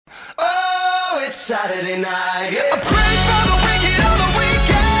it's Saturday night. Yeah. I pray for the wicked on the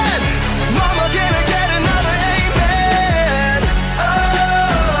weekend. Mama, can I get another amen?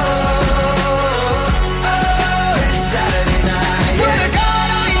 Oh, it's Saturday night. I swear to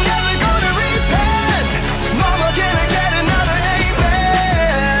God, I ain't never gonna repent. Mama, can I get another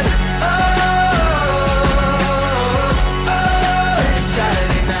amen? Oh, it's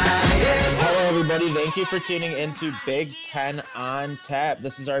Saturday night. Yeah. Hello, everybody. Thank you for tuning into Big Ten on Tap.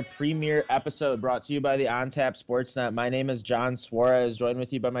 This is our premiere episode brought to you by the On Tap Sportsnet. My name is John Suarez, joined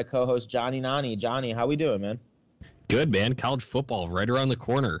with you by my co-host Johnny Nani. Johnny, how we doing, man? Good, man. College football right around the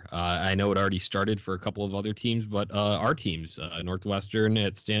corner. I know it already started for a couple of other teams, but our teams, Northwestern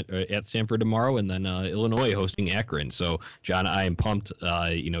at Stanford tomorrow, and then Illinois hosting Akron. So, John, I am pumped.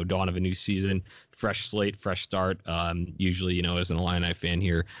 Dawn of a new season, fresh slate, fresh start. Usually, as an Illini fan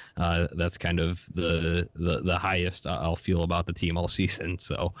here, that's kind of the highest I'll feel about the team all season.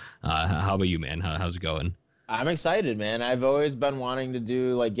 So, how about you, man? How's it going? I'm excited, man. I've always been wanting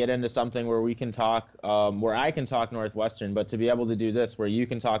to get into something where we can talk, where I can talk Northwestern, but to be able to do this where you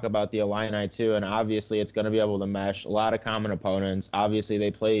can talk about the Illini too, and obviously it's going to be able to mesh. A lot of common opponents. Obviously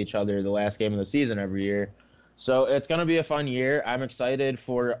they play each other the last game of the season every year. So it's going to be a fun year. I'm excited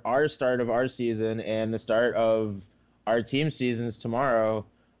for our start of our season and the start of our team seasons tomorrow.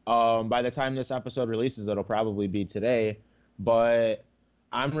 By the time this episode releases, it'll probably be today, but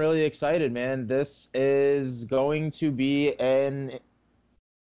I'm really excited, man. This is going to be an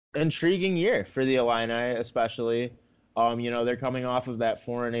intriguing year for the Illini, especially. They're coming off of that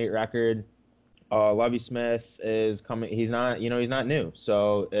 4-8 record. Lovie Smith is coming. He's not new.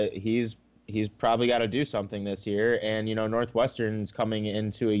 So he's probably got to do something this year. And, Northwestern's coming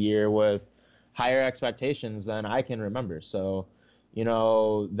into a year with higher expectations than I can remember. So,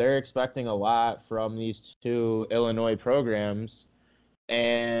 they're expecting a lot from these two Illinois programs.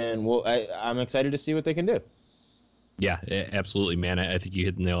 And I'm excited to see what they can do. Yeah, absolutely, man. I think you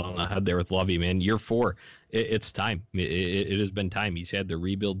hit the nail on the head there with Lovie, man. Year 4, it's time. It has been time. He's had the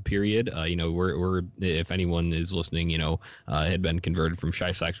rebuild period. We're if anyone is listening, had been converted from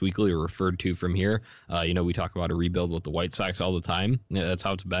Chi Sox Weekly or referred to from here. We talk about a rebuild with the White Sox all the time. That's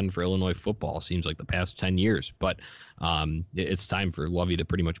how it's been for Illinois football. Seems like the past 10 years. But it's time for Lovie to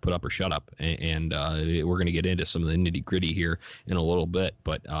pretty much put up or shut up. And we're going to get into some of the nitty gritty here in a little bit.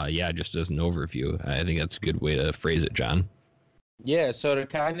 But just as an overview, I think that's a good way to phrase it, John. Yeah, so to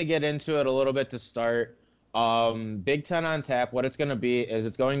kind of get into it a little bit to start, Big Ten on Tap, what it's going to be is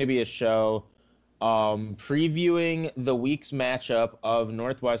it's going to be a show previewing the week's matchup of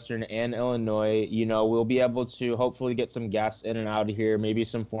Northwestern and Illinois. We'll be able to hopefully get some guests in and out of here, maybe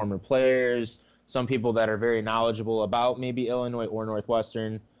some former players, some people that are very knowledgeable about maybe Illinois or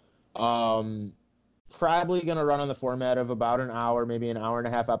Northwestern. Probably going to run on the format of about an hour, maybe an hour and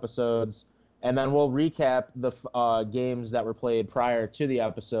a half episodes. And then we'll recap the games that were played prior to the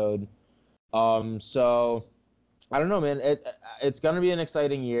episode. So I don't know, man. It's going to be an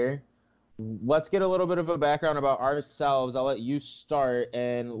exciting year. Let's get a little bit of a background about ourselves. I'll let you start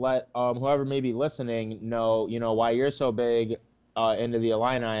and let whoever may be listening know, why you're so big into the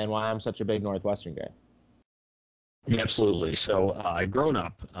Illini and why I'm such a big Northwestern guy. Absolutely. So growing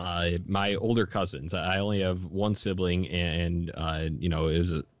up, my older cousins, I only have one sibling and I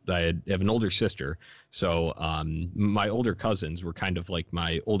have an older sister. So my older cousins were kind of like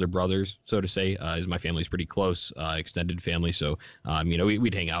my older brothers, so to say, as my family's pretty close, extended family. So,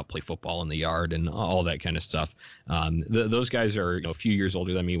 we'd hang out, play football in the yard and all that kind of stuff. Those guys are, a few years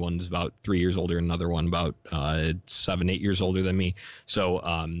older than me. One's about 3 years older, another one about 7-8 years older than me. So,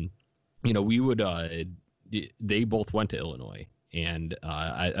 we would they both went to Illinois. And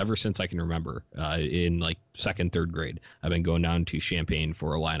ever since I can remember, in like second, third grade, I've been going down to Champaign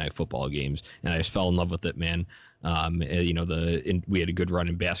for Illini football games, and I just fell in love with it, man. We had a good run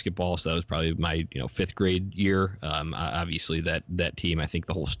in basketball, so that was probably my fifth grade year. Obviously, that team, I think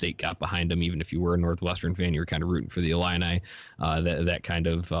the whole state got behind them. Even if you were a Northwestern fan, you were kind of rooting for the Illini. That kind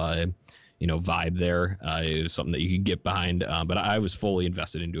of vibe there. It was something that you could get behind. But I was fully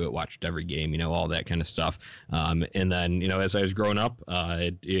invested into it, watched every game, all that kind of stuff. And then, as I was growing up,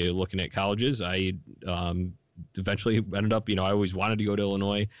 looking at colleges, I eventually ended up, I always wanted to go to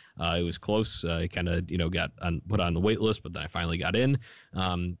Illinois. It was close. I kind of, got put on the wait list, but then I finally got in.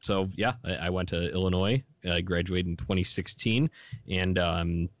 I went to Illinois. I graduated in 2016.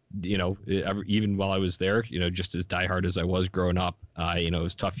 And, even while I was there, just as diehard as I was growing up, it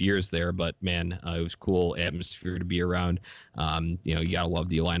was tough years there, but man, it was cool atmosphere to be around. You gotta love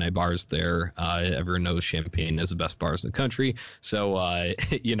the Illini bars there. Everyone knows Champaign is the best bars in the country. So,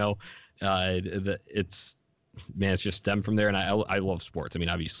 man, it's just stemmed from there. And I love sports. I mean,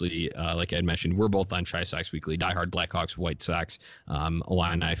 obviously, like I had mentioned, we're both on Chi Sox Weekly, diehard Blackhawks, White Sox,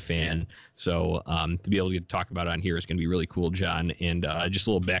 Illini fan. So to be able to talk about it on here is going to be really cool, John. And just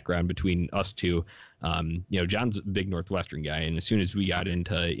a little background between us two. John's a big Northwestern guy, and as soon as we got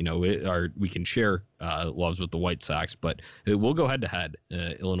into, we can share loves with the White Sox, but we'll go head to head,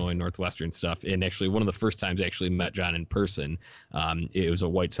 Illinois and Northwestern stuff. And actually, one of the first times I actually met John in person, it was a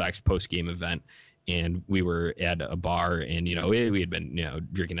White Sox post game event. And we were at a bar, and we had been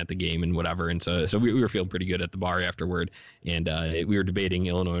drinking at the game and whatever, and so we were feeling pretty good at the bar afterward, and we were debating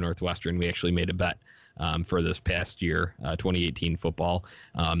Illinois Northwestern. We actually made a bet for this past year, 2018 football,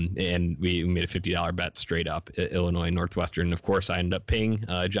 and we made a $50 bet straight up at Illinois Northwestern. And of course, I ended up paying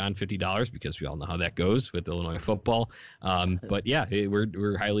John $50 because we all know how that goes with Illinois football. But yeah,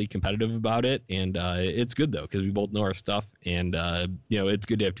 we're highly competitive about it, and it's good though because we both know our stuff, and it's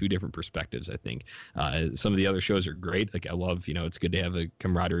good to have two different perspectives. I think some of the other shows are great. Like I love, it's good to have a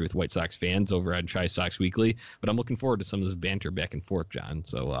camaraderie with White Sox fans over at Chi Sox Weekly. But I'm looking forward to some of this banter back and forth, John.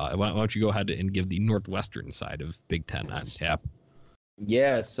 So why don't you go ahead and give the Northwestern side of Big Ten on tap?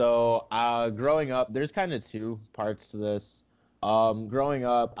 Yeah, so growing up, there's kind of two parts to this. Growing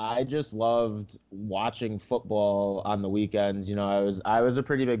up, I just loved watching football on the weekends. I was a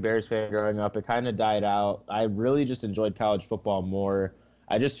pretty big Bears fan growing up. It kind of died out. I really just enjoyed college football more.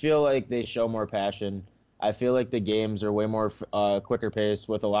 I just feel like they show more passion. I feel like the games are way more quicker pace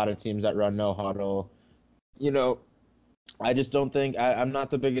with a lot of teams that run no huddle. I just don't think I'm not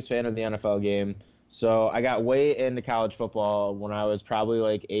the biggest fan of the NFL game. So I got way into college football when I was probably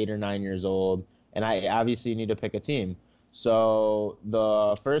like 8 or 9 years old, and I obviously need to pick a team. So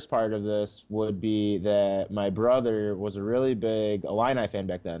the first part of this would be that my brother was a really big Illini fan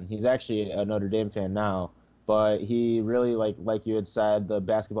back then. He's actually a Notre Dame fan now, but he really, like you had said, the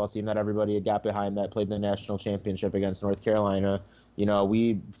basketball team that everybody had got behind that played the national championship against North Carolina.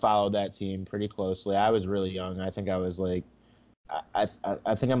 We followed that team pretty closely. I was really young. I think I was like, I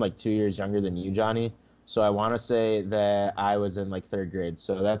think I'm like 2 years younger than you, Johnny. So I want to say that I was in like third grade.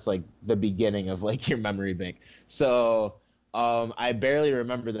 So that's like the beginning of like your memory bank. So I barely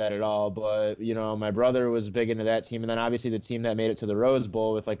remember that at all. But, my brother was big into that team. And then obviously the team that made it to the Rose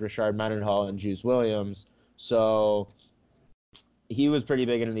Bowl with like Rashard Mendenhall and Juice Williams. So he was pretty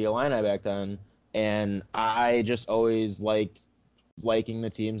big into the Illini back then. And I just always liking the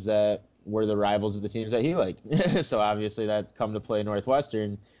teams that were the rivals of the teams that he liked. So obviously that's come to play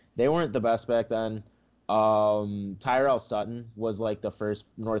Northwestern. They weren't the best back then. Tyrell Sutton was like the first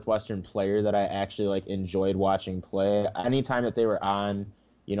Northwestern player that I actually enjoyed watching play. Anytime that they were on,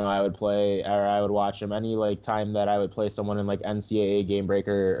 I would play or I would watch them. Any time that I would play someone in NCAA Game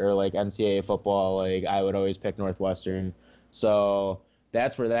Breaker or NCAA football, I would always pick Northwestern. So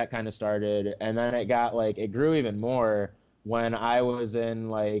that's where that kind of started. And then it got it grew even more when I was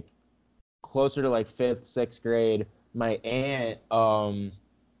in closer to 5th, 6th grade. My aunt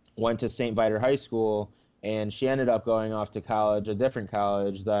went to St. Viator High School, and she ended up going off to college, a different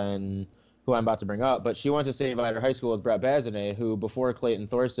college than who I'm about to bring up. But she went to St. Viator High School with Brett Bazinet, who before Clayton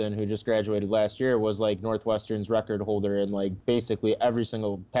Thorson, who just graduated last year, was Northwestern's record holder in basically every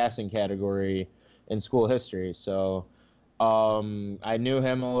single passing category in school history. So I knew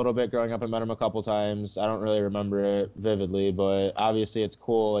him a little bit growing up. I met him a couple times. I don't really remember it vividly, but obviously it's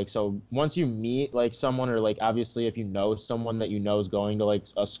cool. So once you meet someone, or obviously if you know someone that is going to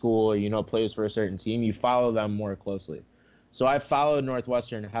a school or plays for a certain team, you follow them more closely. So I followed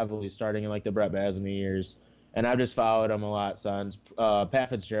Northwestern heavily starting in the Brett Bazinet years, and I've just followed him a lot since. Pat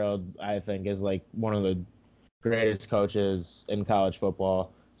Fitzgerald, I think, is one of the greatest coaches in college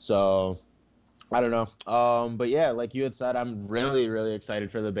football. So I don't know. But yeah, like you had said, I'm really, really excited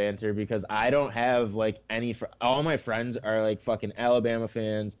for the banter because I don't have all my friends are fucking Alabama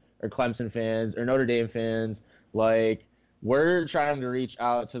fans or Clemson fans or Notre Dame fans. We're trying to reach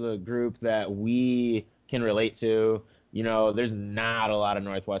out to the group that we can relate to. There's not a lot of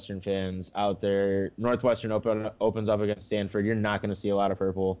Northwestern fans out there. Northwestern opens up against Stanford. You're not going to see a lot of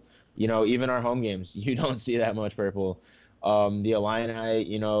purple. Even our home games, you don't see that much purple. The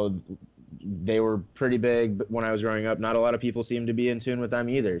Illini, they were pretty big when I was growing up. Not a lot of people seem to be in tune with them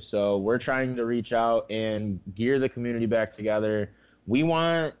either. So we're trying to reach out and gear the community back together. I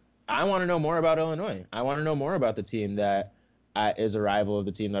want to know more about Illinois. I want to know more about the team that is a rival of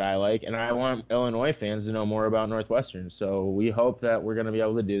the team that I like. And I want Illinois fans to know more about Northwestern. So we hope that we're going to be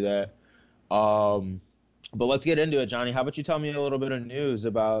able to do that. But let's get into it, Johnny. How about you tell me a little bit of news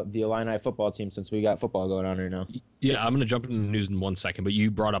about the Illini football team since we got football going on right now? Yeah, I'm going to jump into the news in 1 second, but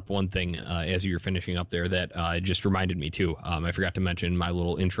you brought up one thing as you were finishing up there that just reminded me too. I forgot to mention my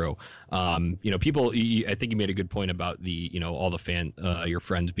little intro. People, I think you made a good point about the, all the your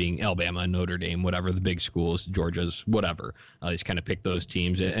friends being Alabama, Notre Dame, whatever, the big schools, Georgia's, whatever. Just kind of pick those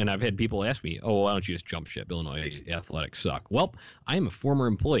teams. And I've had people ask me, oh, why don't you just jump ship? Illinois athletics suck. Well, I am a former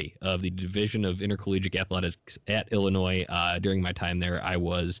employee of the Division of Intercollegiate Athletics at Illinois. During my time there, I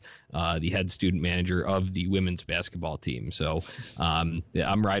was the head student manager of the women's basketball team. So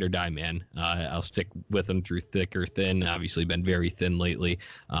yeah, I'm ride or die, man. I'll stick with them through thick or thin. Obviously been very thin lately,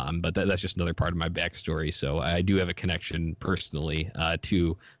 but that's just another part of my backstory. So I do have a connection personally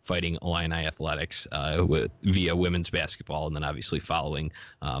to fighting Illini athletics via women's basketball, and then obviously following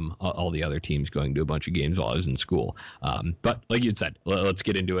all the other teams, going to a bunch of games while I was in school. But like you said, let's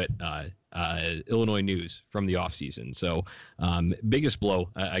get into it. Illinois news from the offseason. So biggest blow,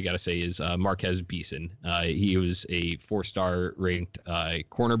 I got to say, is Marquez Beeson. He was a 4-star ranked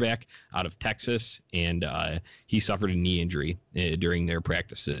cornerback out of Texas, and he suffered a knee injury during their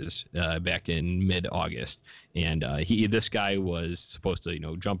practices back in mid-August. And this guy was supposed to,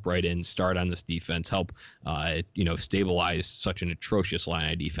 jump right in, start on this defense, help, stabilize such an atrocious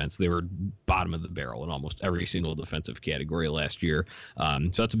Illini defense. They were bottom of the barrel in almost every single defensive category last year.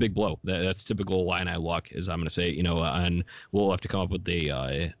 So that's a big blow. That's typical Illini luck, as I'm going to say. And we'll have to come up with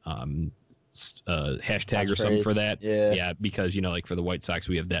a hashtag or something for that. Yeah, because like for the White Sox,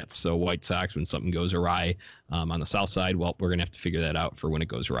 we have that. So White Sox, when something goes awry on the south side, well, we're gonna have to figure that out for when it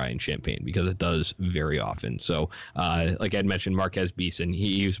goes awry in Champaign, because it does very often. So like I'd mentioned, Marquez Beeson,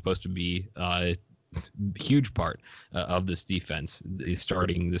 he was supposed to be huge part of this defense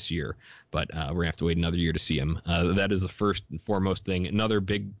starting this year, but we're gonna have to wait another year to see him. That is the first and foremost thing. Another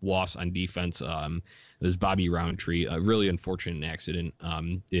big loss on defense was Bobby Roundtree. A really unfortunate accident.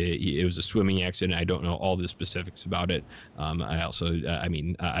 It was a swimming accident. I don't know all the specifics about it.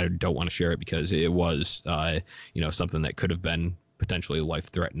 I don't want to share it because it was something that could have been potentially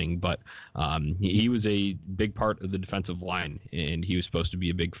life-threatening, but he was a big part of the defensive line, and he was supposed to be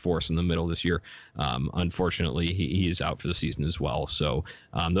a big force in the middle this year. Unfortunately, he is out for the season as well. So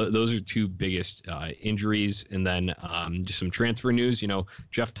those are two biggest injuries. And then just some transfer news.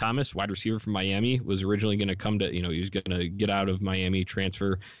 Jeff Thomas, wide receiver from Miami, was originally going to come to, he was going to get out of Miami,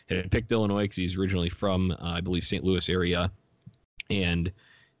 transfer, had picked Illinois because he's originally from, I believe, St. Louis area. And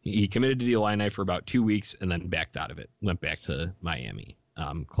he committed to the Illini for about 2 weeks and then backed out of it, went back to Miami.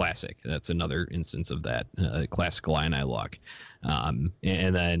 Classic. That's another instance of that classic Illini luck. And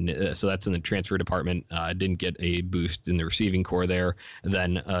then, so that's in the transfer department. Didn't get a boost in the receiving core there. And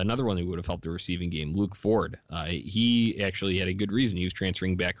then another one that would have helped the receiving game, Luke Ford. He actually had a good reason. He was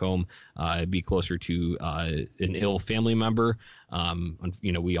transferring back home, be closer to an ill family member.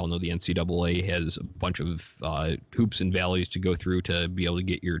 We all know the NCAA has a bunch of hoops and valleys to go through to be able to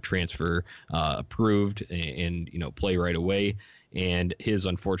get your transfer approved and play right away. And his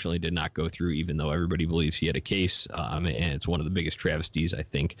unfortunately did not go through, even though everybody believes he had a case. And it's one of the biggest travesties, I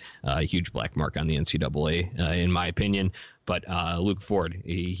think. A huge black mark on the NCAA, in my opinion. But Luke Ford,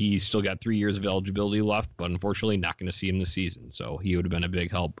 he's still got 3 years of eligibility left, but unfortunately not going to see him this season. So he would have been a big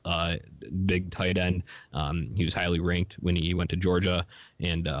help, big tight end. He was highly ranked when he went to Georgia.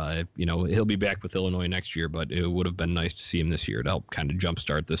 And, he'll be back with Illinois next year, but it would have been nice to see him this year to help kind of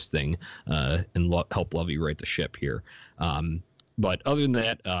jumpstart this thing and help Lovie right the ship here. But other than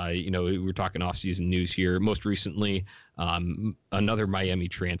that, we're talking off-season news here. Most recently, another Miami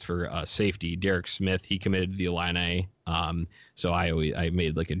transfer, safety, Derek Smith, he committed to the Illini. So I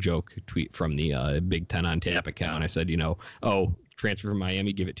made like a joke tweet from the Big Ten on Tap account. I said, transfer from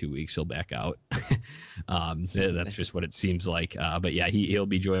Miami, give it 2 weeks, he'll back out. That's just what it seems like. But yeah, he'll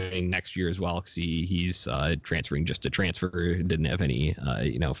be joining next year as well, because he's transferring just to transfer. Didn't have any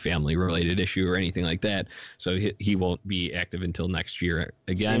family related issue or anything like that, so he won't be active until next year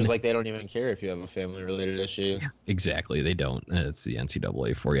again. Seems like they don't even care if you have a family related issue. Yeah, exactly, they don't. It's the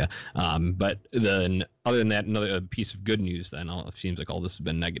NCAA for you. But then other than that, another piece of good news then, it seems like all this has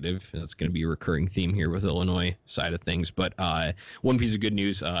been negative. That's going to be a recurring theme here with Illinois side of things. But one piece of good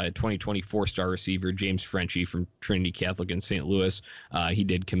news, 2024 star receiver James Frenchie from Trinity Catholic in St. Louis, he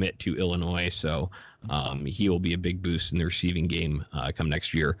did commit to Illinois, so he will be a big boost in the receiving game come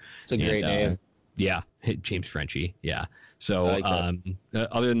next year. It's a great name. Yeah, James Frenchie, yeah. So I like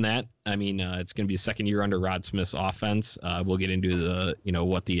that. other than that, I mean, it's going to be a second year under Rod Smith's offense. We'll get into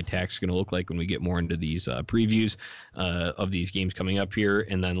what the attack's going to look like when we get more into these previews of these games coming up here.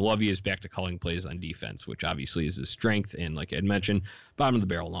 And then Lovey is back to calling plays on defense, which obviously is his strength. And like I had mentioned, bottom of the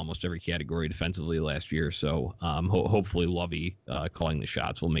barrel in almost every category defensively last year. So hopefully Lovey calling the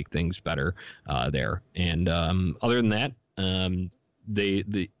shots will make things better there. And other than that,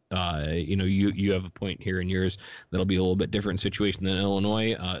 you have a point here in yours that'll be a little bit different situation than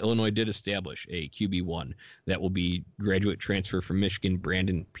Illinois. Illinois did establish a QB1 that will be graduate transfer from Michigan,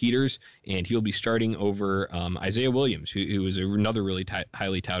 Brandon Peters, and he'll be starting over Isaiah Williams, who is another really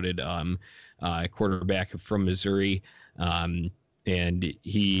highly touted quarterback from Missouri, and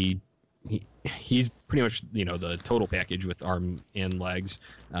he's pretty much the total package with arm and legs.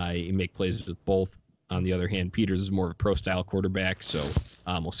 He make plays with both. On the other hand, Peters is more of a pro-style quarterback, so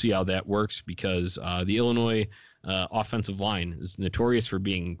we'll see how that works because the Illinois offensive line is notorious for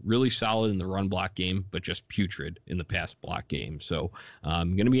being really solid in the run block game, but just putrid in the pass block game. So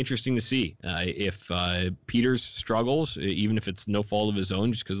going to be interesting to see if Peters struggles, even if it's no fault of his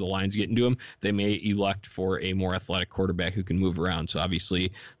own, just because the line's getting to him, they may elect for a more athletic quarterback who can move around. So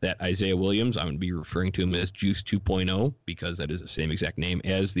obviously that Isaiah Williams, I'm going to be referring to him as Juice 2.0 because that is the same exact name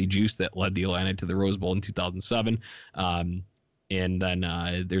as the Juice that led the Illini to the Rose Bowl in 2007. And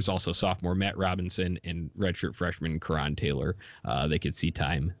then there's also sophomore Matt Robinson and redshirt freshman Karan Taylor. They could see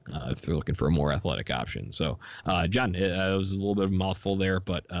time if they're looking for a more athletic option. So, John, it was a little bit of a mouthful there,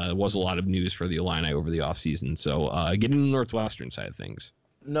 but it was a lot of news for the Illini over the offseason. So getting to the Northwestern side of things.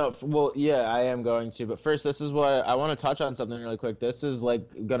 No, well, yeah, I am going to. But first, this is what I want to touch on something really quick. This is like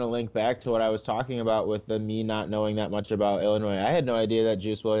going to link back to what I was talking about with me not knowing that much about Illinois. I had no idea that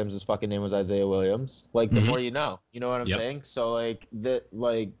Juice Williams' fucking name was Isaiah Williams. Like, the more you know what I'm saying? So,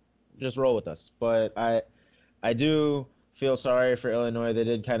 just roll with us. But I do feel sorry for Illinois. They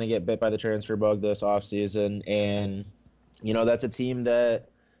did kind of get bit by the transfer bug this offseason. And, that's a team that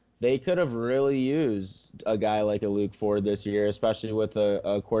they could have really used a guy like a Luke Ford this year, especially with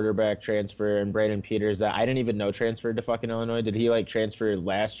a quarterback transfer and Brandon Peters that I didn't even know transferred to fucking Illinois. Did he transfer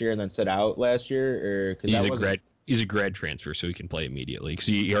last year and then sit out last year? Or he's a grad transfer, so he can play immediately because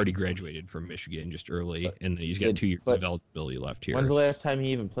he already graduated from Michigan just early, and he's got 2 years of eligibility left here. When's the last time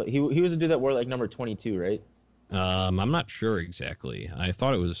he even played? He was a dude that wore number 22, right? I'm not sure exactly. I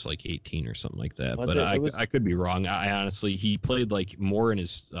thought it was 18 or something like that, I could be wrong. I honestly, he played more in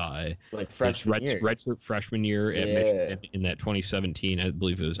his redshirt freshman year at Michigan in that 2017. I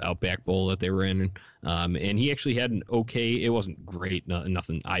believe it was Outback Bowl that they were in, and he actually had an okay. It wasn't great,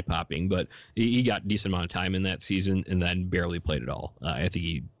 nothing eye popping, but he got a decent amount of time in that season, and then barely played at all. I think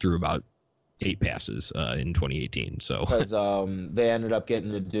he threw about 8 passes in 2018, so because they ended up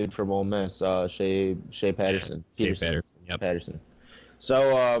getting the dude from Ole Miss, Shea Patterson. Patterson.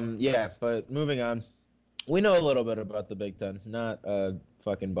 So but moving on, we know a little bit about the Big Ten, not a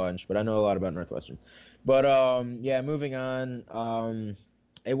fucking bunch, but I know a lot about Northwestern. But moving on,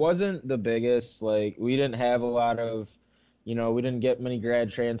 it wasn't the biggest. We didn't have a lot of. We didn't get many grad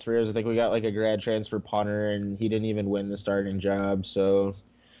transfers. I think we got a grad transfer punter, and he didn't even win the starting job. So.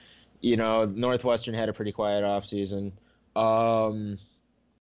 Northwestern had a pretty quiet offseason.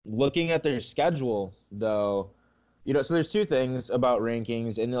 Looking at their schedule, though, so there's 2 things about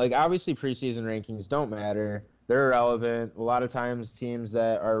rankings. And, obviously preseason rankings don't matter. They're irrelevant. A lot of times teams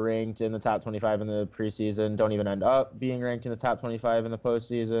that are ranked in the top 25 in the preseason don't even end up being ranked in the top 25 in the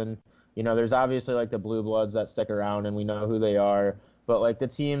postseason. There's obviously, the blue bloods that stick around, and we know who they are. But, the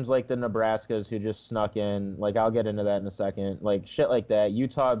teams like the Nebraskas who just snuck in, I'll get into that in a second. Shit like that.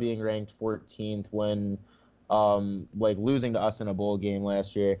 Utah being ranked 14th when, losing to us in a bowl game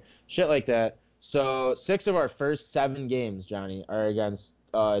last year. Shit like that. So 6 of our first 7 games, Johnny, are against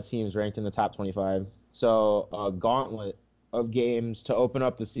teams ranked in the top 25. So a gauntlet of games to open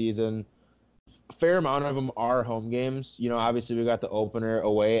up the season. A fair amount of them are home games. Obviously we got the opener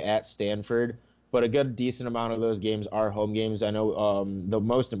away at Stanford. But a good decent amount of those games are home games. I know the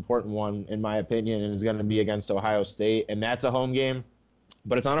most important one, in my opinion, is going to be against Ohio State, and that's a home game.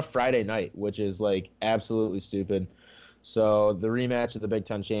 But it's on a Friday night, which is absolutely stupid. So the rematch of the Big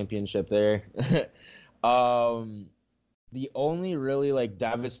Ten championship there. The only really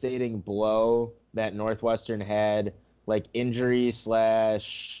devastating blow that Northwestern had, injury /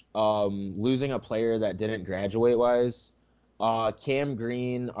 losing a player that didn't graduate wise. Cam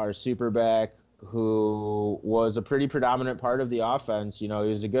Green, our superback, who was a pretty predominant part of the offense. He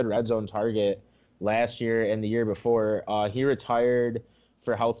was a good red zone target last year and the year before. He retired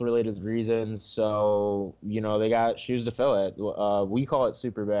for health-related reasons, so, they got shoes to fill it. We call it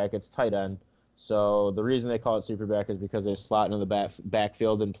superback. It's tight end. So the reason they call it superback is because they slot into the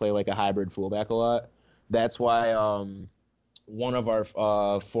backfield and play like a hybrid fullback a lot. That's why one of our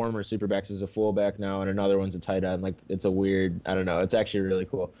former superbacks is a fullback now, and another one's a tight end. Like, it's a weird, I don't know. It's actually really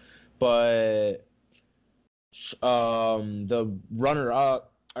cool. But the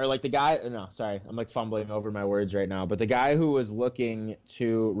runner-up, or like the guy, no, sorry, I'm like fumbling over my words right now. But the guy who was looking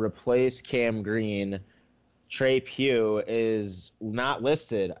to replace Cam Green, Trey Pugh, is not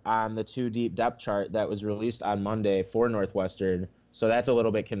listed on the 2 deep depth chart that was released on Monday for Northwestern. So that's a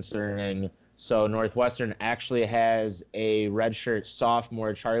little bit concerning. So Northwestern actually has a redshirt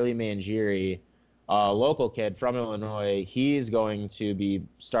sophomore, Charlie Mangieri, a local kid from Illinois. He's going to be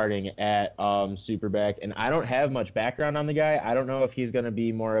starting at superback. And I don't have much background on the guy. I don't know if he's going to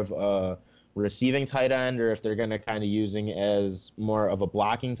be more of a receiving tight end or if they're going to kind of using as more of a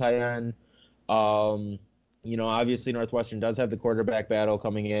blocking tight end. Obviously Northwestern does have the quarterback battle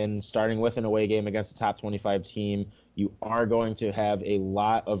coming in, starting with an away game against a top 25 team. You are going to have a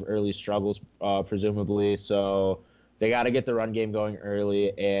lot of early struggles, presumably. So they got to get the run game going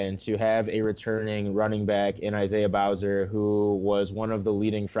early, and to have a returning running back in Isaiah Bowser, who was one of the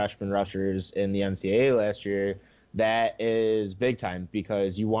leading freshman rushers in the NCAA last year, that is big time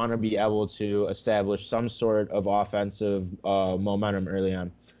because you want to be able to establish some sort of offensive momentum early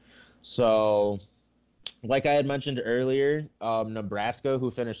on. So, like I had mentioned earlier, Nebraska, who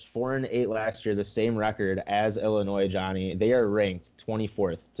finished 4-8 last year, the same record as Illinois, Johnny, they are ranked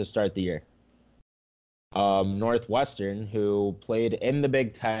 24th to start the year. Northwestern, who played in the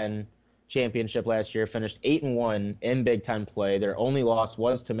Big Ten championship last year, finished 8-1 in Big Ten play. Their only loss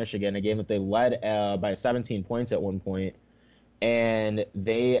was to Michigan, a game that they led by 17 points at one point, and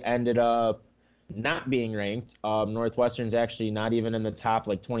they ended up not being ranked. Northwestern's actually not even in the top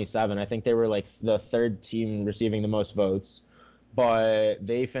 27. I think they were like the third team receiving the most votes, but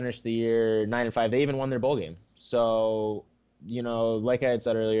they finished the year 9-5. They even won their bowl game. So, like I had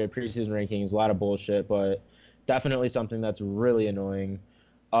said earlier, preseason rankings, a lot of bullshit, but definitely something that's really annoying.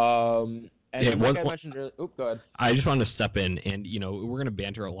 And like I mentioned earlier, go ahead. I just wanted to step in, and we're going to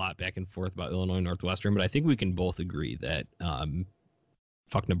banter a lot back and forth about Illinois Northwestern, but I think we can both agree that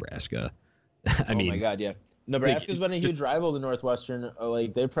fuck Nebraska. I mean, oh my God, yeah. Nebraska's been a huge rival to Northwestern.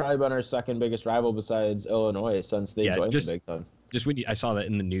 They've probably been our second biggest rival besides Illinois since they joined the Big Ten. Just when I saw that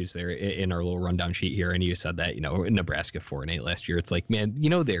in the news there in our little rundown sheet here, and you said that Nebraska 4-8 last year. It's like, man,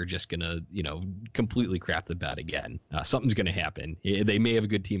 they're just gonna completely crap the bed again. Something's gonna happen. They may have a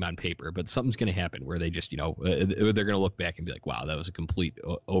good team on paper, but something's gonna happen where they just they're gonna look back and be like, wow, that was a complete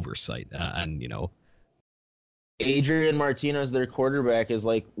oversight. And Adrian Martinez, their quarterback, is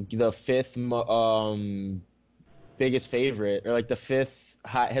like the fifth biggest favorite, or like the fifth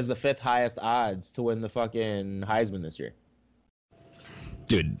has the fifth highest odds to win the fucking Heisman this year.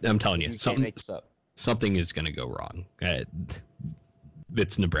 Dude, I'm telling you, something is going to go wrong.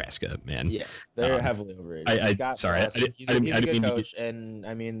 It's Nebraska, man. Yeah, they're heavily overrated. He's a good coach, and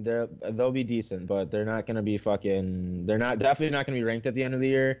I mean they'll be decent, but they're not going to be definitely not going to be ranked at the end of the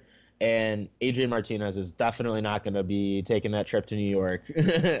year. And Adrian Martinez is definitely not going to be taking that trip to New York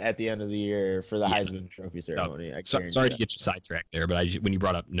at the end of the year for the Heisman Trophy ceremony. Sorry to get you sidetracked there, but when you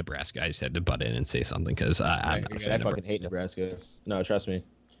brought up Nebraska, I just had to butt in and say something because I fucking hate Nebraska. No, trust me.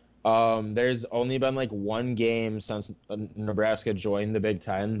 There's only been one game since Nebraska joined the Big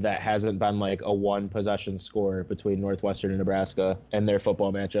Ten that hasn't been a one possession score between Northwestern and Nebraska and their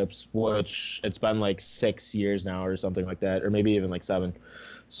football matchups, which it's been 6 years now or something like that, or maybe even 7.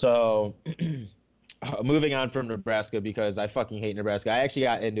 So moving on from Nebraska, because I fucking hate Nebraska. I actually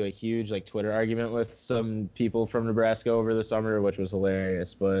got into a huge Twitter argument with some people from Nebraska over the summer, which was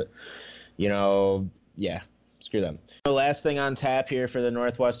hilarious, but yeah. Screw them. The last thing on tap here for the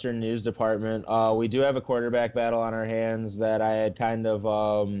Northwestern News Department, we do have a quarterback battle on our hands that I had kind of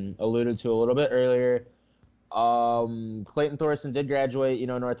alluded to a little bit earlier. Clayton Thorson did graduate,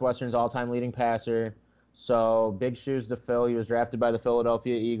 Northwestern's all-time leading passer. So big shoes to fill. He was drafted by the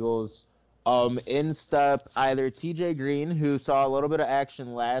Philadelphia Eagles. In step, either TJ Green, who saw a little bit of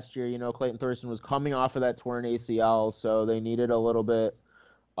action last year. Clayton Thorson was coming off of that torn ACL, so they needed a little bit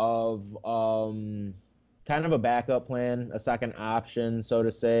of kind of a backup plan, a second option, so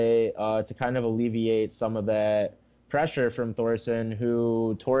to say, to kind of alleviate some of that pressure from Thorson,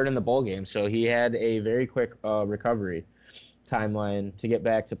 who tore it in the bowl game. So he had a very quick recovery timeline to get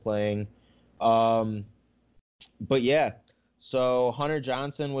back to playing. But yeah, so Hunter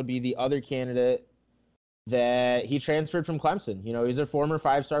Johnson would be the other candidate that he transferred from Clemson. He's a former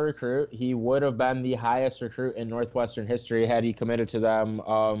 5-star recruit. He would have been the highest recruit in Northwestern history had he committed to them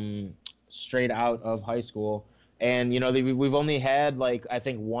straight out of high school. And, we've only had, like, I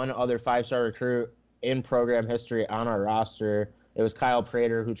think one other five-star recruit in program history on our roster. It was Kyle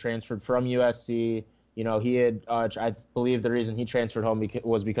Prater, who transferred from USC. He had, I believe the reason he transferred home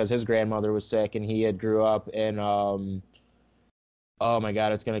was because his grandmother was sick, and he had grew up in, oh my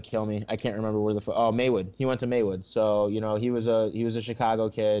God, it's going to kill me. I can't remember where Maywood. He went to Maywood. So, he was a Chicago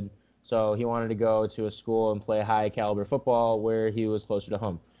kid. So he wanted to go to a school and play high caliber football where he was closer to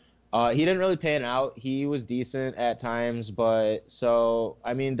home. He didn't really pan out. He was decent at times, but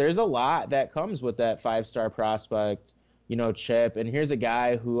there's a lot that comes with that five-star prospect, Chip. And here's a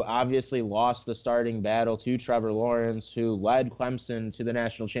guy who obviously lost the starting battle to Trevor Lawrence, who led Clemson to the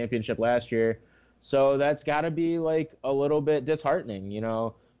national championship last year. So that's got to be like a little bit disheartening.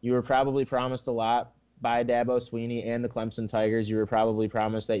 You were probably promised a lot by Dabo Swinney and the Clemson Tigers. You were probably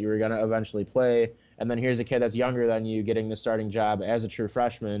promised that you were going to eventually play. And then here's a kid that's younger than you getting the starting job as a true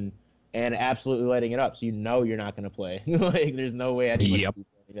freshman and absolutely lighting it up. So you're not going to play. Like, there's no way anybody can be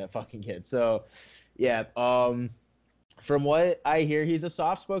playing that fucking kid. So, yeah. From what I hear, he's a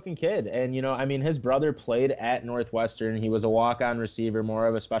soft-spoken kid. And, his brother played at Northwestern. He was a walk-on receiver, more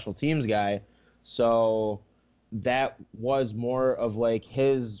of a special teams guy. So that was more of like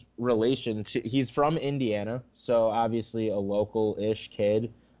his relation to, he's from Indiana, so obviously a local-ish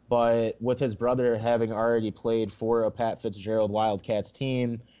kid, but with his brother having already played for a Pat Fitzgerald Wildcats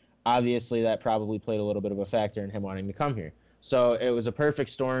team, obviously that probably played a little bit of a factor in him wanting to come here. So it was a perfect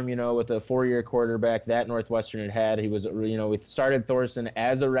storm, with a 4-year quarterback that Northwestern had. He was, we started Thorson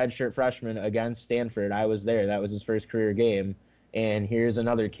as a redshirt freshman against Stanford. I was there. That was his first career game. And here's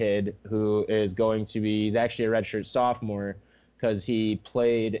another kid who is going to be, he's actually a redshirt sophomore because he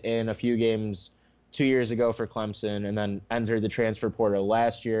played in a few games 2 years ago for Clemson and then entered the transfer portal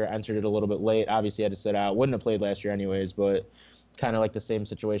last year, entered it a little bit late, obviously had to sit out, wouldn't have played last year anyways, but kind of like the same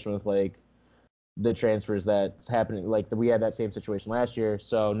situation with like the transfers that's happening, like we had that same situation last year.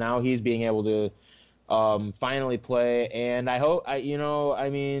 So now he's being able to finally play, and I hope,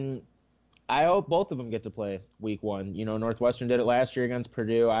 I hope both of them get to play week 1. Northwestern did it last year against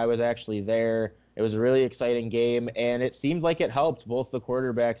Purdue. I was actually there. It was a really exciting game, and it seemed like it helped both the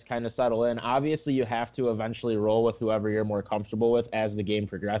quarterbacks kind of settle in. Obviously, you have to eventually roll with whoever you're more comfortable with as the game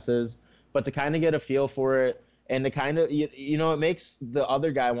progresses, but to kind of get a feel for it and to kind of, it makes the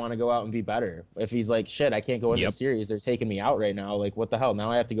other guy want to go out and be better. If he's like, shit, I can't go into the series. They're taking me out right now. Like, what the hell? Now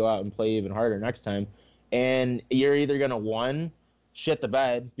I have to go out and play even harder next time. And you're either going to, 1, shit the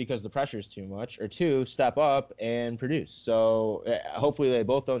bed because the pressure's too much, or 2, step up and produce. So hopefully they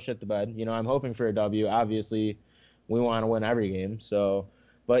both don't shit the bed. I'm hoping for a W. Obviously, we want to win every game. So,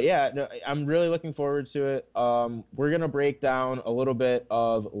 but yeah, no, I'm really looking forward to it. We're going to break down a little bit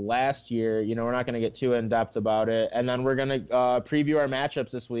of last year. We're not going to get too in depth about it. And then we're going to preview our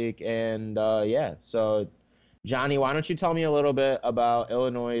matchups this week. And yeah, so Johnny, why don't you tell me a little bit about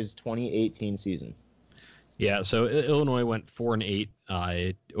Illinois' 2018 season? Yeah, so Illinois went 4-8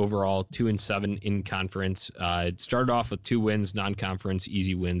 overall, 2-7 in conference. It started off with 2 wins, non-conference,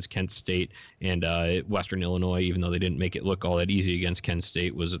 easy wins. Kent State and Western Illinois, even though they didn't make it look all that easy against Kent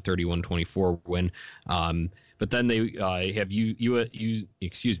State, was a 31-24 win. But then they have USF.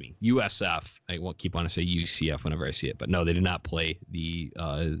 I won't keep on to say UCF whenever I see it, but no, they did not play the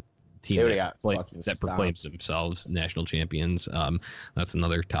team that proclaims themselves national champions. That's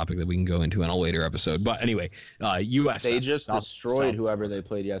another topic that we can go into in a later episode. But anyway, USF. They just destroyed whoever they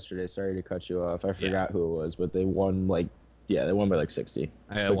played yesterday. Sorry to cut you off. I forgot who it was, but they won they won by like 60.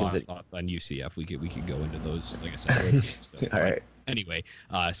 I had a lot of thoughts on UCF. We could go into those, like I said. All right. Anyway,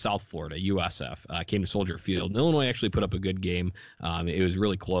 South Florida, USF, came to Soldier Field. And Illinois actually put up a good game. It was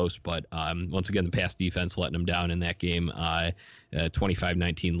really close, but once again, the pass defense letting them down in that game.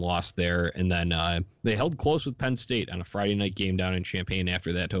 25-19 loss there. And then they held close with Penn State on a Friday night game down in Champaign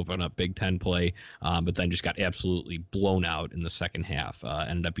after that to open up Big Ten play, but then just got absolutely blown out in the second half.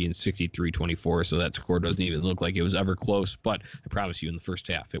 Ended up being 63-24, so that score doesn't even look like it was ever close. But I promise you, in the first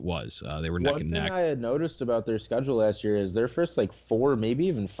half, it was. They were neck and neck. One thing I had noticed about their schedule last year is their first 4, maybe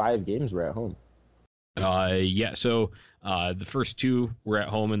even 5 games were at home. Yeah, so the first 2 were at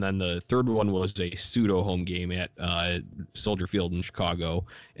home, and then the third one was a pseudo home game at Soldier Field in Chicago,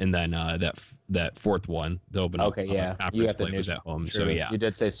 and then that fourth one, the open up conference play was at home. True. So yeah, you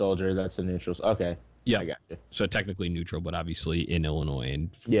did say Soldier. That's the neutrals. Okay. Yeah. I got you. So technically neutral, but obviously in Illinois and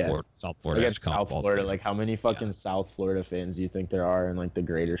Yeah. Florida, South Florida. Like has it's to count South both. Florida. Like how many fucking South Florida fans do you think there are in like the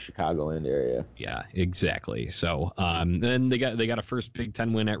greater Chicagoland area? Yeah, exactly. So then they got a first Big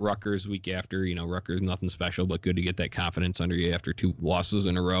Ten win at Rutgers week after. You know, Rutgers, nothing special, but good to get that confidence under you after 2 losses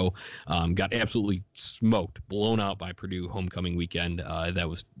in a row. Got absolutely smoked, blown out by Purdue homecoming weekend. That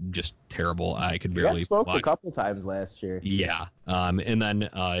was just terrible. I could We barely got smoked watch. a couple times last year. Yeah. And then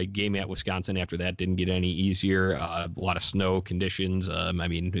game at Wisconsin after that didn't get any easier. A lot of snow conditions. I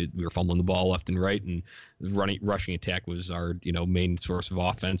mean, we were fumbling the ball left and right, and rushing attack was our main source of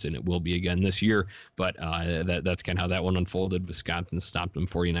offense, and it will be again this year. But that's kind of how that one unfolded. Wisconsin stomped them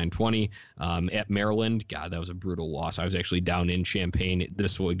 49-20. At Maryland, God, that was a brutal loss. I was actually down in Champaign.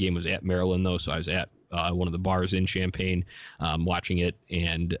 This game was at Maryland though, so I was at one of the bars in Champaign, watching it,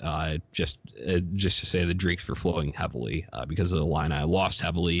 and just to say the drinks were flowing heavily because of the line. I lost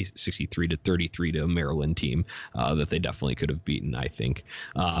heavily, 63-33 to a Maryland team that they definitely could have beaten, I think.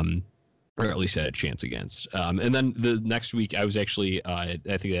 Or at least had a chance against. And then the next week, I was actually, I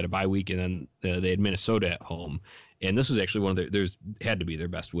think they had a bye week, and then they had Minnesota at home. And this was actually one of had to be their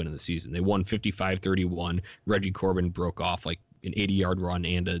best win of the season. They won 55-31. Reggie Corbin broke off like an 80-yard run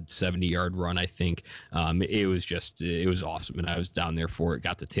and a 70-yard run, I think. It was awesome, and I was down there for it.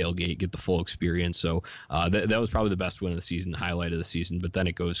 Got the tailgate, get the full experience. So that was probably the best win of the season, highlight of the season. But then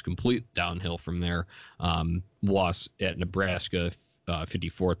it goes complete downhill from there. Loss at Nebraska,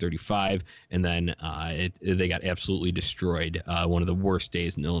 54-35, and then they got absolutely destroyed. One of the worst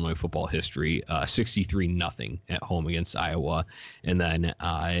days in Illinois football history, 63-0 at home against Iowa. And then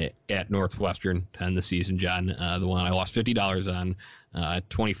at Northwestern to end the season, John, the one I lost $50 on,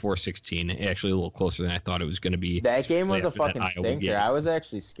 24-16, actually a little closer than I thought it was going to be. That game was a After that fucking Iowa stinker. game. I was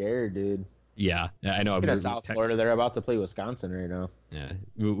actually scared, dude. Yeah, I know. Look at South Florida, they're about to play Wisconsin right now. Yeah,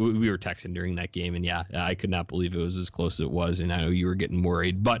 we were texting during that game, and yeah, I could not believe it was as close as it was, and I know you were getting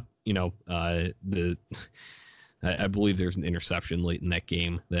worried, but I believe there's an interception late in that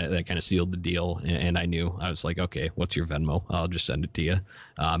game that kind of sealed the deal, and I knew. I was like, okay, what's your Venmo? I'll just send it to you.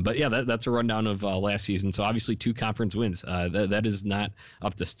 But yeah, that's a rundown of last season. So obviously 2 conference wins. That is not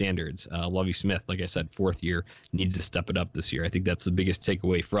up to standards. Lovie Smith, like I said, 4th year, needs to step it up this year. I think that's the biggest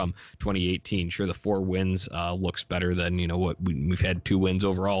takeaway from 2018. Sure, the 4 wins looks better than what we've had 2 wins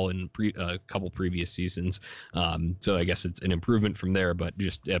overall in a couple previous seasons. So I guess it's an improvement from there, but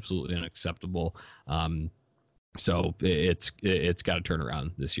just absolutely unacceptable. So it's got to turn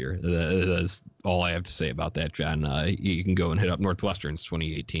around this year. That's all I have to say about that, John. You can go and hit up Northwestern's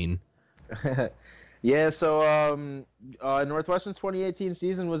 2018. Yeah, so Northwestern's 2018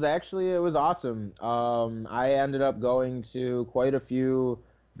 season was awesome. I ended up going to quite a few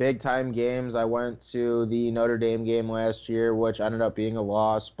big-time games. I went to the Notre Dame game last year, which ended up being a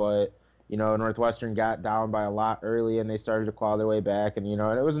loss, but Northwestern got down by a lot early, and they started to claw their way back, and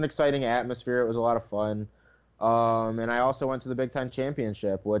and it was an exciting atmosphere. It was a lot of fun. And I also went to the Big Ten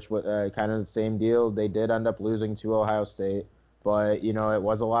Championship, which was kind of the same deal. They did end up losing to Ohio State, but, it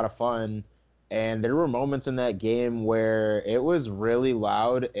was a lot of fun. And there were moments in that game where it was really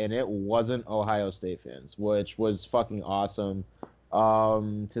loud, and it wasn't Ohio State fans, which was fucking awesome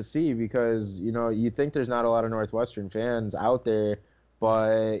to see because, you think there's not a lot of Northwestern fans out there,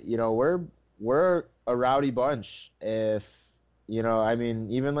 but, we're a rowdy bunch if...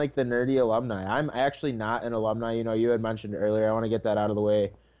 even like the nerdy alumni. I'm actually not an alumni. You had mentioned earlier. I want to get that out of the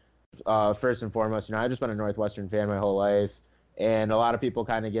way. First and foremost, I've just been a Northwestern fan my whole life, and a lot of people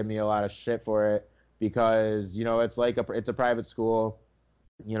kind of give me a lot of shit for it because it's like it's a private school,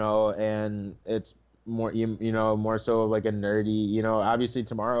 and it's more more so like a nerdy. Obviously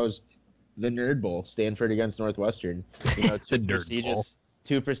tomorrow's the Nerd Bowl, Stanford against Northwestern.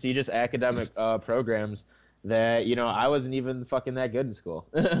 Two prestigious academic programs. That I wasn't even fucking that good in school.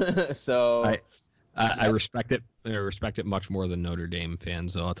 So I respect it. I respect it much more than Notre Dame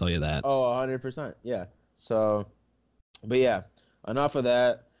fans, so I'll tell you that. Oh, 100%. Yeah. So, but yeah, enough of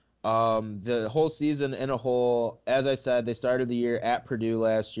that. The whole season in a whole, as I said, they started the year at Purdue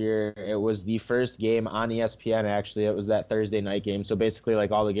last year. It was the first game on ESPN. Actually, it was that Thursday night game. So basically, like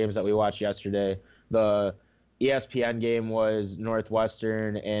all the games that we watched yesterday, the ESPN game was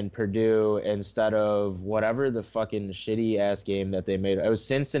Northwestern and Purdue instead of whatever the fucking shitty ass game that they made. It was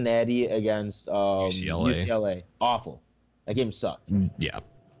Cincinnati against UCLA. Awful. That game sucked. Yeah.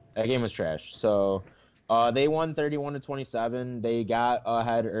 That game was trash. So they won 31-27. They got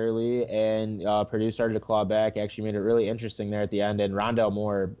ahead early, and Purdue started to claw back. Actually made it really interesting there at the end. And Rondell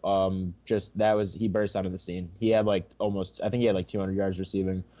Moore, he burst onto the scene. He had I think he had 200 yards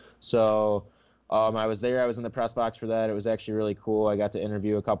receiving. So I was there. I was in the press box for that. It was actually really cool. I got to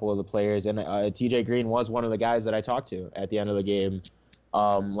interview a couple of the players, and TJ Green was one of the guys that I talked to at the end of the game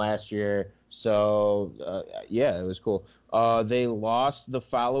last year. So, yeah, it was cool. They lost the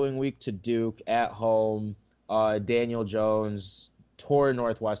following week to Duke at home. Daniel Jones tore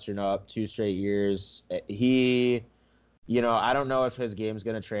Northwestern up 2 straight years. He, I don't know if his game's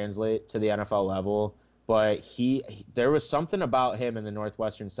going to translate to the NFL level, but there was something about him in the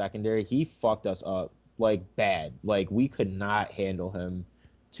Northwestern secondary. He fucked us up, like, bad. Like, we could not handle him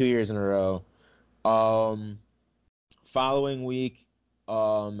 2 years in a row. Following week,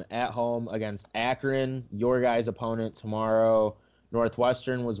 at home against Akron, your guys' opponent tomorrow.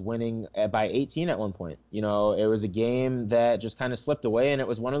 Northwestern was winning by 18 at one point. It was a game that just kind of slipped away, and it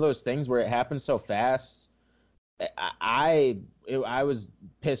was one of those things where it happened so fast. I was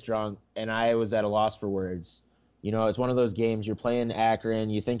pissed drunk, and I was at a loss for words. It's one of those games. You're playing Akron.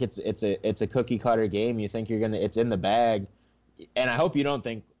 You think it's a cookie cutter game. You think it's in the bag, and I hope you don't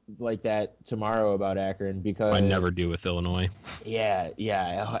think like that tomorrow about Akron, because I never do with Illinois. Yeah,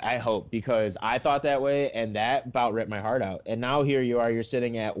 I hope, because I thought that way, and that about ripped my heart out. And now here you are, you're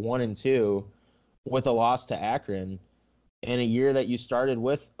sitting at 1-2 with a loss to Akron in a year that you started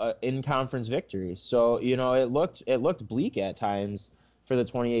with in-conference victory. So, it looked bleak at times for the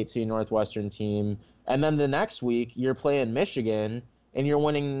 2018 Northwestern team. And then the next week you're playing Michigan, and you're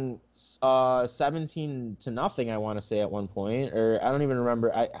winning 17-0, I want to say, at one point, or I don't even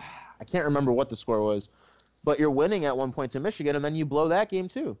remember. I can't remember what the score was, but you're winning at one point to Michigan, and then you blow that game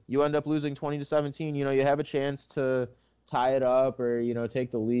too. You end up losing 20-17. You have a chance to tie it up or take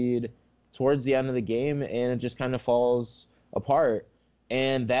the lead towards the end of the game, and it just kind of falls apart.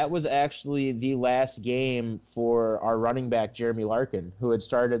 And that was actually the last game for our running back Jeremy Larkin, who had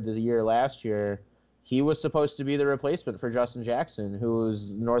started the year last year. He was supposed to be the replacement for Justin Jackson, who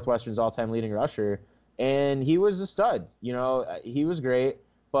was Northwestern's all-time leading rusher, and he was a stud. He was great,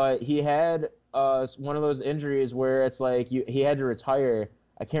 but he had one of those injuries where it's like he had to retire.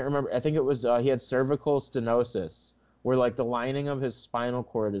 I can't remember. I think it was he had cervical stenosis, where like the lining of his spinal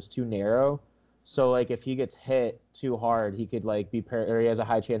cord is too narrow. So like if he gets hit too hard, he could like or he has a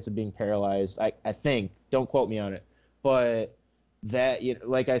high chance of being paralyzed. I think. Don't quote me on it, but that,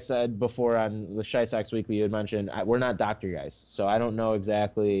 like I said before on the Shy Sox Weekly, you had mentioned we're not doctor guys, so I don't know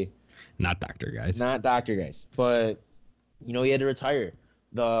exactly. Not doctor guys, but he had to retire.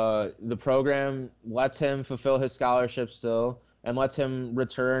 The program lets him fulfill his scholarship still and lets him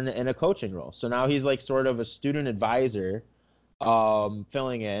return in a coaching role. So now he's like sort of a student advisor,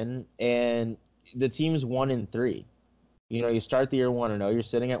 filling in, and the team's 1-3. You start the year 1-0. You're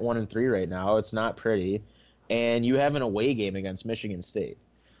sitting at 1-3 right now. It's not pretty. And you have an away game against Michigan State.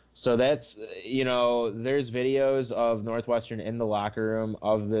 So that's, there's videos of Northwestern in the locker room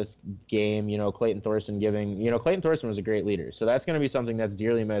of this game, Clayton Thorson Clayton Thorson was a great leader. So that's going to be something that's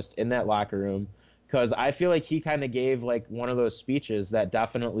dearly missed in that locker room, because I feel like he kind of gave like one of those speeches that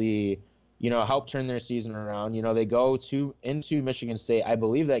definitely, helped turn their season around. They go into Michigan State. I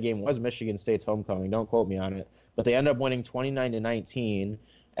believe that game was Michigan State's homecoming. Don't quote me on it. But they end up winning 29-19.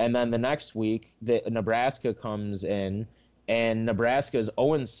 And then the next week, Nebraska comes in, and Nebraska is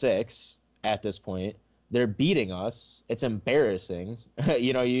 0-6 at this point. They're beating us. It's embarrassing. Here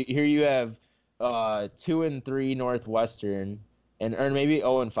you have 2-3 Northwestern, or maybe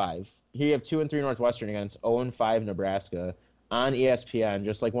 0-5. Here you have 2-3 Northwestern against 0-5 Nebraska on ESPN,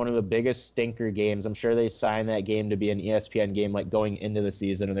 just like one of the biggest stinker games. I'm sure they signed that game to be an ESPN game like going into the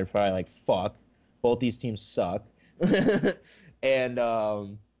season, and they're probably like, fuck, both these teams suck. And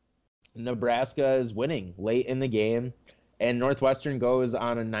Nebraska is winning late in the game, and Northwestern goes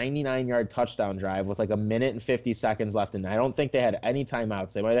on a 99-yard touchdown drive with like 1 minute and 50 seconds left, and I don't think they had any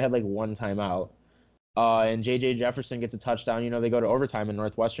timeouts. They might have had like one timeout. And J.J. Jefferson gets a touchdown. They go to overtime, and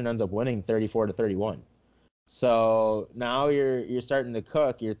Northwestern ends up winning 34-31. So now you're starting to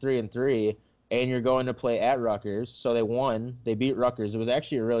cook. You're 3-3, and you're going to play at Rutgers. So they won. They beat Rutgers. It was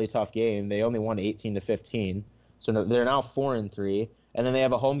actually a really tough game. They only won 18-15. So they're now 4-3. And then they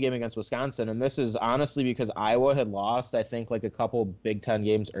have a home game against Wisconsin. And this is honestly because Iowa had lost, I think, like a couple Big Ten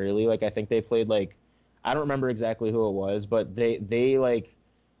games early. Like, I think they played, like, I don't remember exactly who it was, but they like,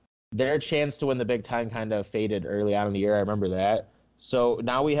 their chance to win the Big Ten kind of faded early on in the year. I remember that. So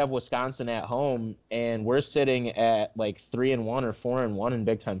now we have Wisconsin at home, and we're sitting at like 3-1 or 4-1 in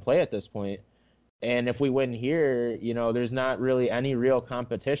Big Ten play at this point. And if we win here, there's not really any real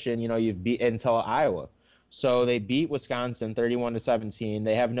competition. You've beat until Iowa. So they beat Wisconsin 31-17.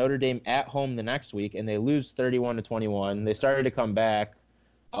 They have Notre Dame at home the next week, and they lose 31-21. They started to come back,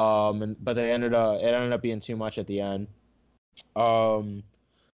 but it ended up being too much at the end.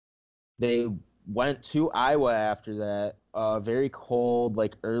 They went to Iowa after that. Very cold,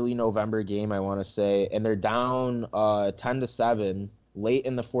 like early November game, I want to say, and they're down 10-7 late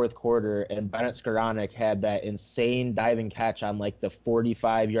in the fourth quarter, and Bennett Skoranek had that insane diving catch on like the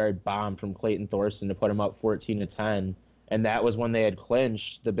 45-yard bomb from Clayton Thorson to put him up 14-10, and that was when they had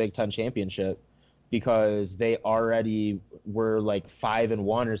clinched the Big Ten championship because they already were like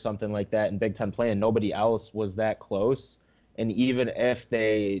 5-1 or something like that in Big Ten play, and nobody else was that close. And even if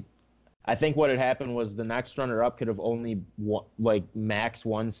they, I think what had happened was the next runner-up could have only max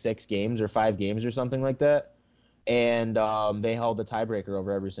won 6 games or 5 games or something like that. And they held the tiebreaker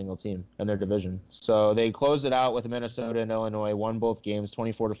over every single team in their division. So they closed it out with Minnesota and Illinois, won both games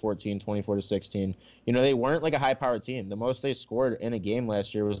 24-14, 24-16. You know, they weren't like a high-powered team. The most they scored in a game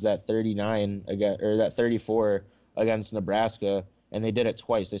last year was that 34 against Nebraska, and they did it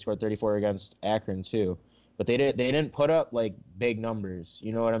twice. They scored 34 against Akron too. But they didn't put up like big numbers.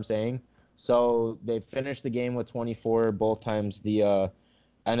 You know what I'm saying? So they finished the game with 24 both times the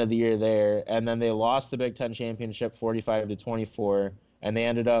end of the year there, and then they lost the Big Ten championship 45-24, and they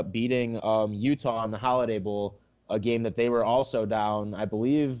ended up beating Utah in the Holiday Bowl, a game that they were also down, I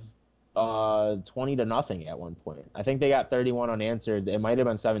believe, 20-0 at one point. I think they got 31 unanswered. It might have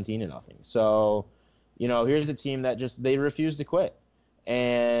been 17-0. So, you know, here's a team that they refused to quit.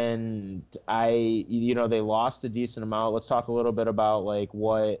 And they lost a decent amount. Let's talk a little bit about like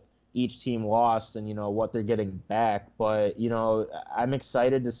what each team lost and, you know, what they're getting back. But, you know, I'm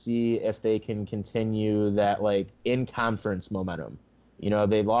excited to see if they can continue that like in-conference momentum. You know,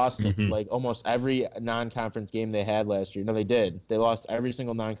 they lost like almost every non-conference game they had last year. No, they did. They lost every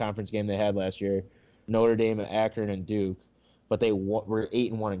single non-conference game they had last year. Notre Dame, Akron, and Duke. But they were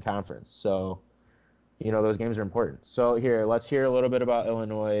 8-1 in conference. So, you know, those games are important. So here, let's hear a little bit about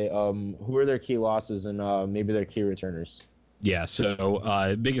Illinois. Who are their key losses and maybe their key returners? Yeah,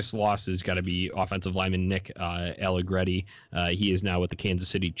 so biggest loss has got to be offensive lineman Nick Allegretti. He is now with the Kansas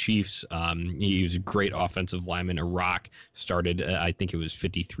City Chiefs. He was a great offensive lineman, a rock. Started, I think it was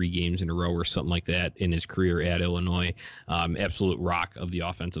 53 games in a row or something like that in his career at Illinois. Absolute rock of the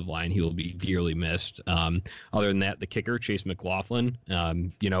offensive line. He will be dearly missed. Other than that, the kicker, Chase McLaughlin.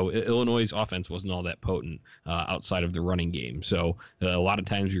 You know, Illinois' offense wasn't all that potent outside of the running game. So a lot of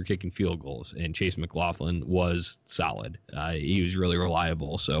times you're kicking field goals, and Chase McLaughlin was solid. He was really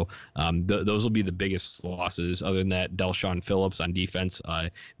reliable. So those will be the biggest losses. Other than that, Delshawn Phillips on defense,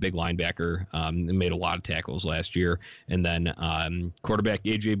 big linebacker, made a lot of tackles last year. And then quarterback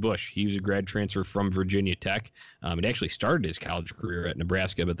A.J. Bush, he was a grad transfer from Virginia Tech. It actually started his college career at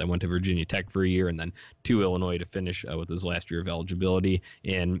Nebraska, but then went to Virginia Tech for a year and then to Illinois to finish with his last year of eligibility.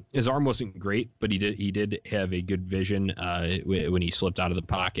 And his arm wasn't great, but he did have a good vision when he slipped out of the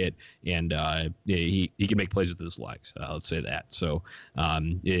pocket, and he can make plays with his legs. Let's say that. So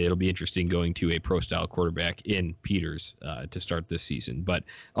it'll be interesting going to a pro-style quarterback in Peters to start this season. But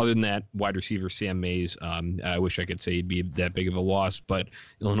other than that, wide receiver Sam Mays, I wish I could say he'd be that big of a loss, but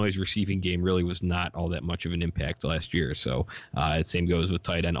Illinois' receiving game really was not all that much of an impact last year. So same goes with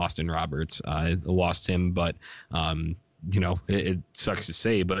tight end Austin Roberts. Lost him, but you know, it sucks to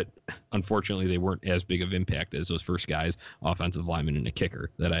say, but unfortunately they weren't as big of impact as those first guys, offensive lineman and a kicker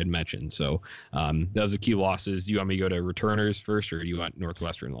that I had mentioned. So those are the key losses. Do you want me to go to returners first, or do you want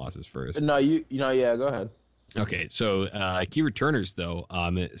Northwestern losses first? No, yeah, go ahead. Okay, so key returners, though,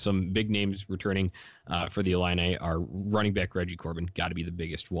 some big names returning for the Illini are running back Reggie Corbin, got to be the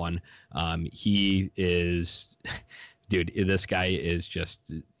biggest one. He is... Dude, this guy is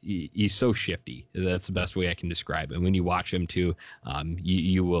just, he's so shifty. That's the best way I can describe him. When you watch him, too,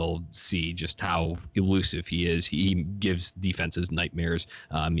 you will see just how elusive he is. He gives defenses nightmares.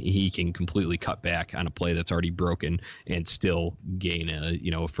 He can completely cut back on a play that's already broken and still gain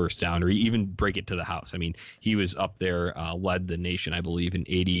a first down or even break it to the house. I mean, he was up there, led the nation, I believe, in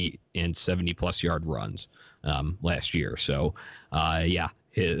 80 and 70-plus yard runs last year. So, yeah.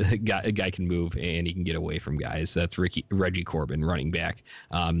 A guy can move and he can get away from guys. That's Reggie Corbin, running back.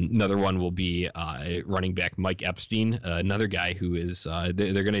 Another one will be running back Mike Epstein, another guy who is they're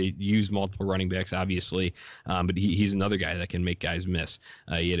going to use multiple running backs, obviously, but he's another guy that can make guys miss.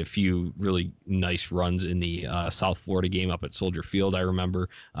 He had a few really nice runs in the South Florida game up at Soldier Field, I remember,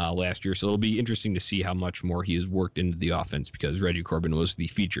 last year. So it'll be interesting to see how much more he has worked into the offense, because Reggie Corbin was the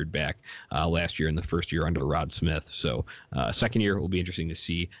featured back last year in the first year under Rod Smith. So second year will be interesting to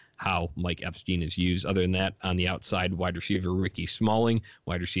see how Mike Epstein is used. Other than that, on the outside, wide receiver Ricky Smalling,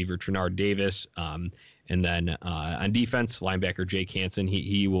 wide receiver Trenard Davis, and then on defense, linebacker Jake Hansen.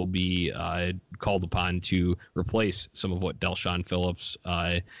 He will be called upon to replace some of what Delshawn Phillips,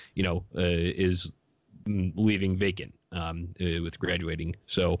 is leaving vacant with graduating.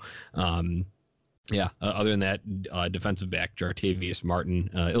 So Yeah. Other than that, defensive back Jartavius Martin.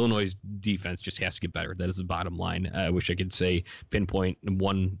 Illinois' defense just has to get better. That is the bottom line. I wish I could say pinpoint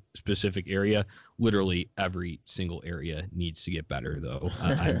one specific area. Literally every single area needs to get better, though,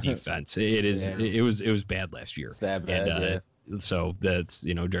 on defense. It is. Yeah. It was bad last year. It's that bad. Yeah. So that's,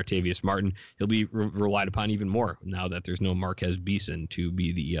 Jartavius Martin. He'll be relied upon even more now that there's no Marquez Beeson to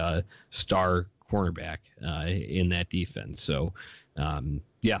be the star cornerback in that defense. So.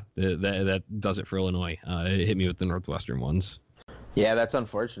 That does it for Illinois. Hit me with the Northwestern ones. Yeah, that's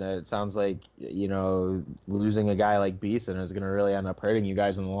unfortunate. It sounds like, losing a guy like Beeson is going to really end up hurting you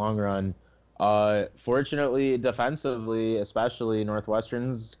guys in the long run. Fortunately, defensively, especially,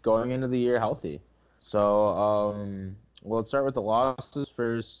 Northwestern's going into the year healthy. So, let's start with the losses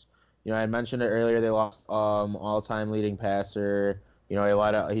first. I mentioned it earlier. They lost all-time leading passer.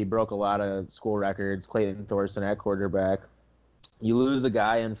 He broke a lot of school records. Clayton Thorson at quarterback. You lose a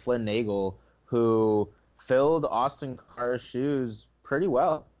guy in Flynn Nagel who filled Austin Carr's shoes pretty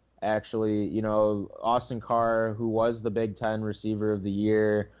well, actually. Austin Carr, who was the Big Ten Receiver of the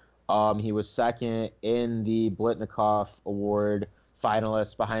Year, he was second in the Blitnikoff Award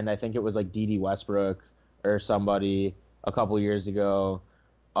finalists behind, I think it was like D.D. Westbrook or somebody a couple years ago.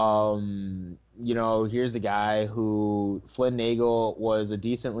 Here's a guy who Flynn Nagel was a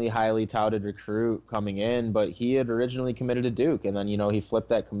decently highly touted recruit coming in, but he had originally committed to Duke, and then, he flipped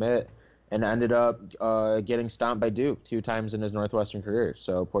that commit and ended up getting stomped by Duke 2 times in his Northwestern career.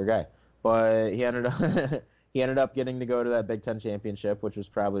 So poor guy. But he ended up getting to go to that Big Ten championship, which was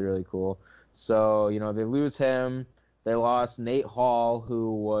probably really cool. So, they lose him. They lost Nate Hall,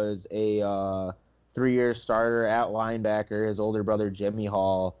 who was a 3-year starter at linebacker. His older brother, Jimmy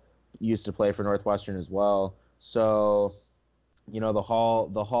Hall, used to play for Northwestern as well. So, the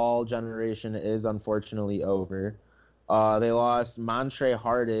Hall generation is unfortunately over. They lost Montre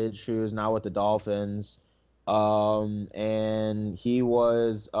Hardage, who's now with the Dolphins, and he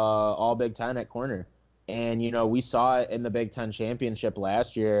was all Big Ten at corner. And, we saw it in the Big Ten championship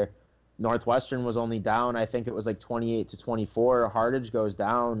last year. Northwestern was only down, I think it was like 28-24. Hardage goes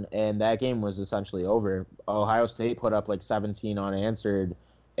down, and that game was essentially over. Ohio State put up like 17 unanswered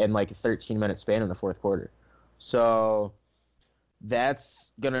in like a 13-minute span in the fourth quarter. So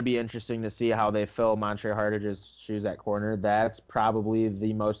that's going to be interesting to see how they fill Montre Hardage's shoes at corner. That's probably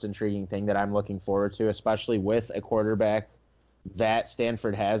the most intriguing thing that I'm looking forward to, especially with a quarterback that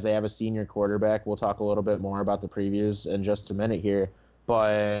Stanford has. They have a senior quarterback. We'll talk a little bit more about the previews in just a minute here.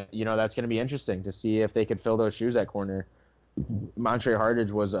 But, that's going to be interesting to see if they could fill those shoes at corner. Montre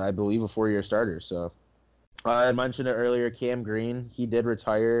Hardage was, I believe, a 4-year starter. So I mentioned it earlier, Cam Green, he did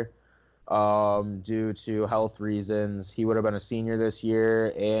retire due to health reasons. He would have been a senior this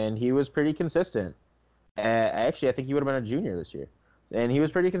year, and he was pretty consistent. Actually, I think he would have been a junior this year. And he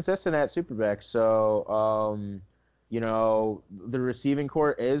was pretty consistent at Superback. So, the receiving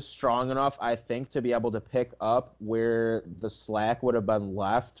core is strong enough, I think, to be able to pick up where the slack would have been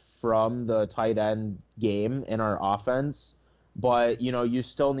left from the tight end game in our offense. But, you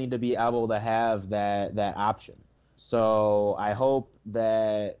still need to be able to have that option. So I hope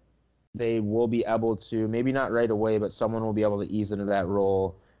that they will be able to, maybe not right away, but someone will be able to ease into that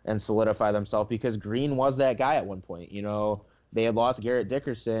role and solidify themselves, because Green was that guy at one point. They had lost Garrett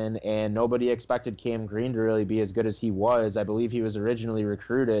Dickerson, and nobody expected Cam Green to really be as good as he was. I believe he was originally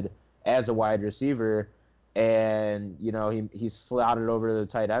recruited as a wide receiver, and, he slotted over to the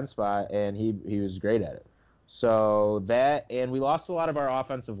tight end spot, and he was great at it. So that, and we lost a lot of our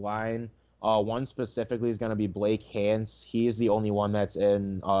offensive line. One specifically is going to be Blake Hance. He is the only one that's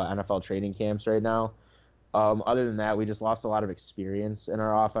in NFL training camps right now. Other than that, we just lost a lot of experience in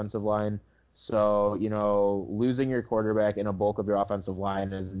our offensive line. So, losing your quarterback and a bulk of your offensive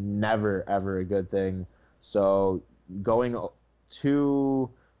line is never, ever a good thing. So going to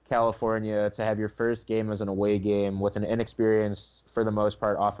California to have your first game as an away game with an inexperienced, for the most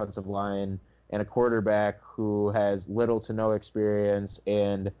part, offensive line and a quarterback who has little to no experience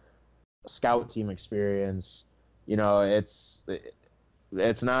and scout team experience, it's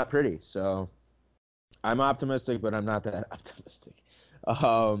not pretty. So I'm optimistic, but I'm not that optimistic.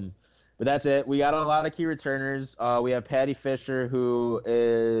 But that's it. We got a lot of key returners. We have Patty Fisher, who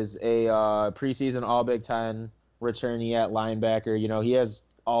is a preseason All-Big Ten returnee at linebacker. He has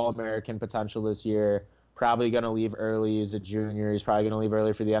All-American potential this year. Probably going to leave early. He's a junior. He's probably going to leave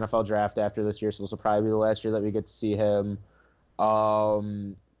early for the NFL draft after this year, so this will probably be the last year that we get to see him.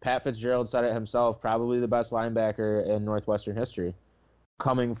 Pat Fitzgerald said it himself, probably the best linebacker in Northwestern history,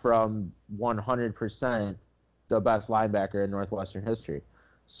 coming from 100% the best linebacker in Northwestern history.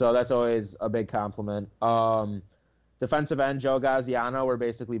 So that's always a big compliment. Defensive end Joe Gaziano, we're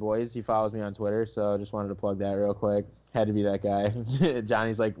basically boys. He follows me on Twitter, so just wanted to plug that real quick. Had to be that guy.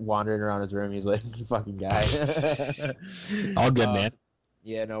 Johnny's like wandering around his room. He's like, fucking guy. All good, man.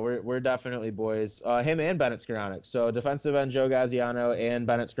 Yeah, no, we're definitely boys. Him and Bennett Skowronek. So defensive end Joe Gaziano and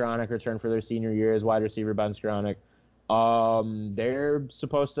Bennett Skowronek return for their senior year as wide receiver Ben Skowronek. They're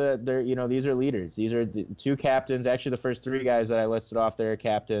supposed to. These are leaders. These are the two captains. Actually, the first three guys that I listed off there are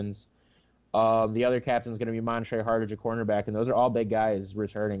captains. The other captain's going to be Montre Hardage, a cornerback, and those are all big guys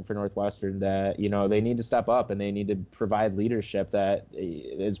returning for Northwestern that, they need to step up and they need to provide leadership that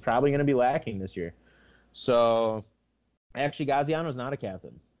is probably going to be lacking this year. So, actually, Gaziano's not a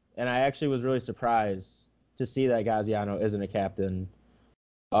captain, and I actually was really surprised to see that Gaziano isn't a captain.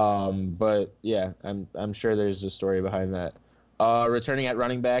 But yeah, I'm sure there's a story behind that. Returning at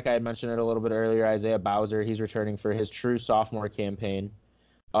running back, I had mentioned it a little bit earlier, Isaiah Bowser. He's returning for his true sophomore campaign.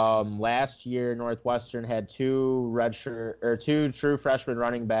 Last year, Northwestern had two true freshman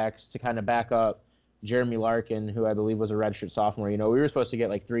running backs to kind of back up Jeremy Larkin, who I believe was a redshirt sophomore. We were supposed to get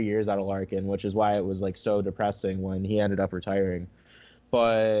like 3 years out of Larkin, which is why it was like so depressing when he ended up retiring.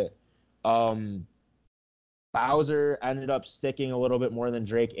 But Bowser ended up sticking a little bit more than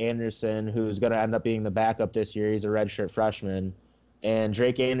Drake Anderson, who's going to end up being the backup this year. He's a redshirt freshman. And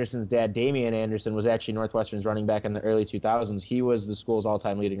Drake Anderson's dad, Damian Anderson, was actually Northwestern's running back in the early 2000s. He was the school's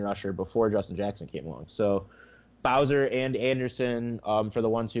all-time leading rusher before Justin Jackson came along. So Bowser and Anderson for the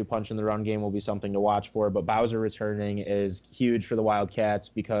 1-2 punch in the run game will be something to watch for. But Bowser returning is huge for the Wildcats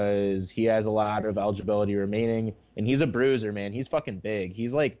because he has a lot of eligibility remaining. And he's a bruiser, man. He's fucking big.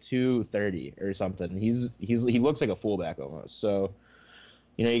 He's like 230 or something. He looks like a fullback almost. So,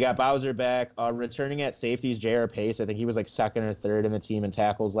 you got Bowser back. Returning at safeties, J.R. Pace. I think he was like second or third in the team in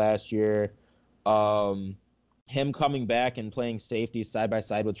tackles last year. Him coming back and playing safety side by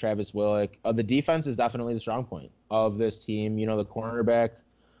side with Travis Willick. The defense is definitely the strong point of this team. The cornerback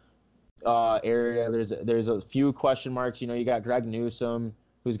area, there's a few question marks. You got Greg Newsome,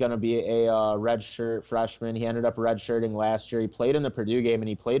 who's going to be a redshirt freshman. He ended up redshirting last year. He played in the Purdue game, and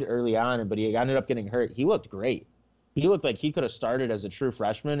he played early on, but he ended up getting hurt. He looked great. He looked like he could have started as a true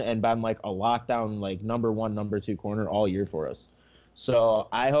freshman and been like a lockdown, like number 1, number 2 corner all year for us. So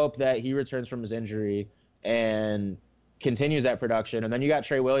I hope that he returns from his injury and continues that production. And then you got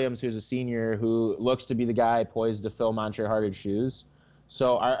Trey Williams, who's a senior, who looks to be the guy poised to fill Montre Hartage's shoes.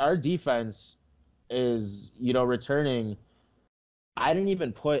 So our defense is, returning. I didn't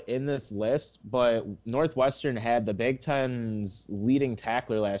even put in this list, but Northwestern had the Big Ten's leading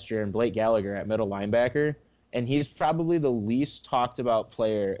tackler last year in Blake Gallagher at middle linebacker. And he's probably the least talked about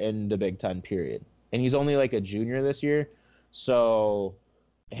player in the Big Ten, period. And he's only like a junior this year. So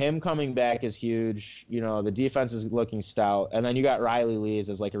him coming back is huge. The defense is looking stout. And then you got Riley Lees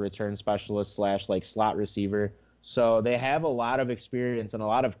as like a return specialist / like slot receiver. So they have a lot of experience and a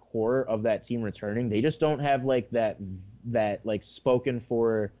lot of core of that team returning. They just don't have like that like spoken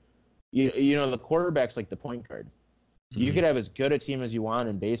for, the quarterback's like the point guard. Mm-hmm. You could have as good a team as you want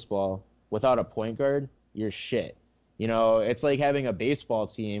in baseball without a point guard. You're shit. It's like having a baseball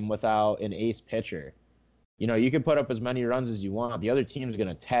team without an ace pitcher. You can put up as many runs as you want. The other team's going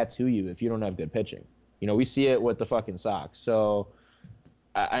to tattoo you if you don't have good pitching. We see it with the fucking Sox. So,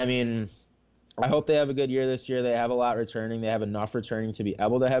 I mean, I hope they have a good year this year. They have a lot returning. They have enough returning to be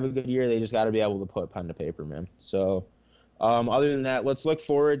able to have a good year. They just got to be able to put pen to paper, man. So, other than that, let's look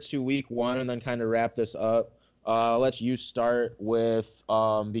forward to week 1 and then kind of wrap this up. Let you start with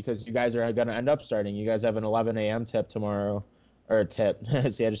because you guys are going to end up starting. You guys have an 11 a.m. tip tomorrow, or tip.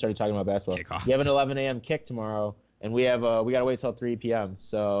 See, I just started talking about basketball. Kickoff. You have an 11 a.m. kick tomorrow, and we got to wait till 3 p.m.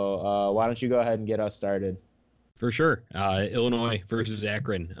 So why don't you go ahead and get us started? For sure. Illinois versus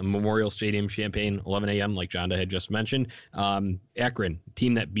Akron, a Memorial Stadium, Champaign, 11 a.m., like Jonda had just mentioned. Akron,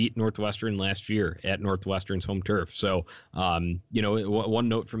 team that beat Northwestern last year at Northwestern's home turf. So, one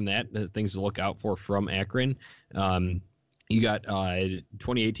note from that, things to look out for from Akron. You got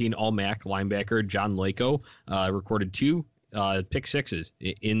 2018 All-MAC linebacker John Lako, recorded 2 pick sixes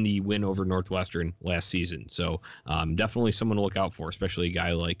in the win over Northwestern last season. So definitely someone to look out for, especially a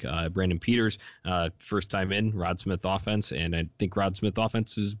guy like Brandon Peters, first time in Rod Smith offense. And I think Rod Smith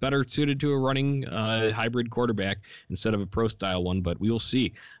offense is better suited to a running hybrid quarterback instead of a pro style one, but we will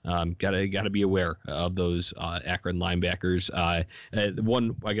see. Gotta be aware of those Akron linebackers.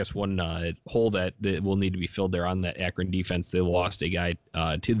 One hole that will need to be filled there on that Akron defense. They lost a guy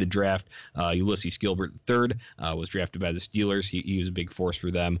to the draft. Ulysses Gilbert III was drafted by the Steelers. He was a big force for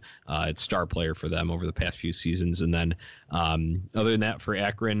them. It's star player for them over the past few seasons. And then other than that, for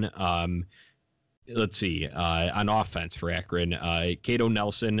Akron, Let's see. On offense for Akron, Cato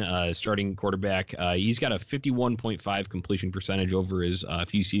Nelson, starting quarterback, he's got a 51.5 completion percentage over his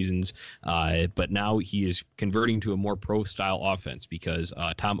few seasons, but now he is converting to a more pro-style offense because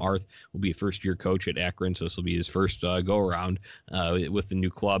Tom Arth will be a first-year coach at Akron, so this will be his first go-around with the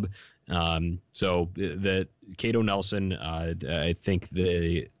new club. So the Cato Nelson, I think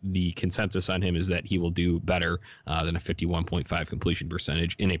the consensus on him is that he will do better than a 51.5 completion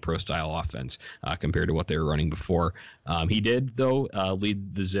percentage in a pro style offense compared to what they were running before. He did though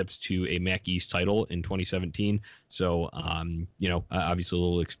lead the Zips to a MAC East title in 2017. So obviously a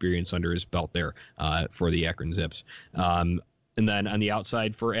little experience under his belt there for the Akron Zips. And then on the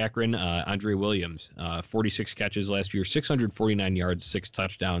outside for Akron, Andre Williams, 46 catches last year, 649 yards, 6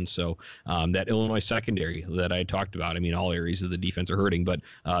 touchdowns. So that Illinois secondary that I talked about, I mean, all areas of the defense are hurting, but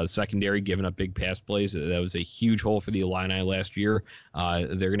the secondary giving up big pass plays, that was a huge hole for the Illini last year.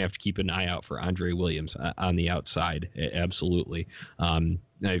 They're going to have to keep an eye out for Andre Williams on the outside. Absolutely.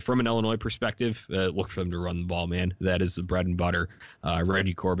 Now, from an Illinois perspective, look for them to run the ball, man. That is the bread and butter.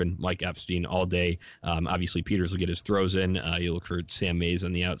 Reggie Corbin, Mike Epstein all day. Obviously, Peters will get his throws in. You look for Sam Mays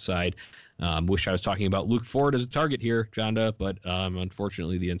on the outside. Wish I was talking about Luke Ford as a target here, Jonda, but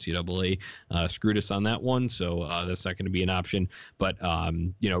unfortunately the NCAA screwed us on that one, so that's not going to be an option. But,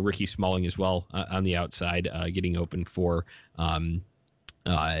 Ricky Smalling as well on the outside, getting open for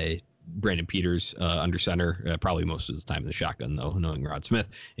Brandon Peters under center, probably most of the time in the shotgun, though, knowing Rod Smith,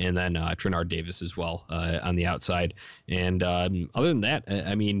 and then Trenard Davis as well on the outside. And other than that,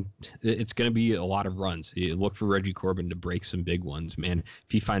 I mean, it's going to be a lot of runs. You look for Reggie Corbin to break some big ones, man.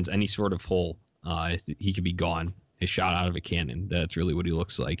 If he finds any sort of hole, he could be gone. A shot out of a cannon. That's really what he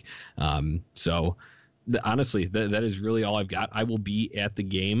looks like. Honestly, that is really all I've got. I will be at the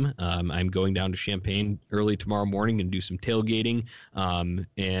game. I'm going down to Champaign early tomorrow morning and do some tailgating and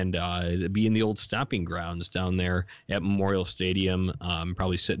be in the old stomping grounds down there at Memorial Stadium.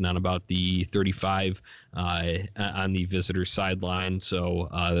 Probably sitting on about the 35 on the visitor sideline. So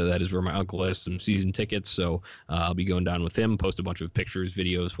that is where my uncle has some season tickets. So I'll be going down with him, post a bunch of pictures,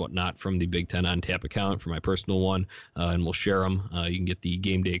 videos, whatnot from the Big Ten on Tap account for my personal one, and we'll share them. You can get the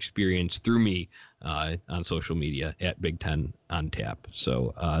game day experience through me on social media at Big Ten on Tap.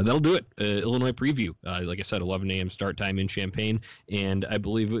 So that'll do it. Illinois preview. Like I said, 11 a.m. start time in Champaign, and I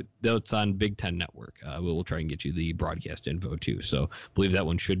believe that's on Big Ten Network. We'll try and get you the broadcast info too. So I believe that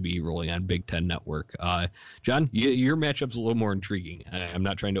one should be rolling on Big Ten Network. John, your matchup's a little more intriguing. I'm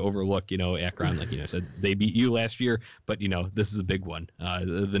not trying to overlook, Akron, like I said, they beat you last year, but this is a big one.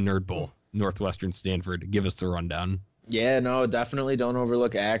 The Nerd Bowl, Northwestern Stanford. Give us the rundown. Yeah, no, definitely don't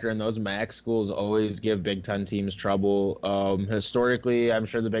overlook Akron. Those MAC schools always give Big Ten teams trouble. Historically, I'm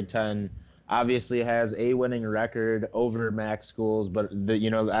sure the Big Ten obviously has a winning record over MAC schools, but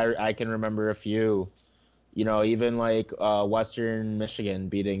I can remember a few, even like Western Michigan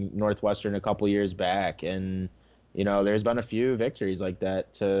beating Northwestern a couple years back, and there's been a few victories like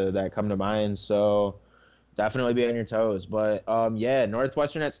that that come to mind. So definitely be on your toes. But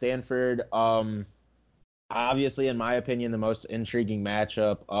Northwestern at Stanford. Obviously, in my opinion, the most intriguing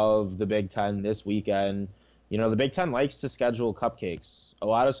matchup of the Big Ten this weekend. The Big Ten likes to schedule cupcakes. A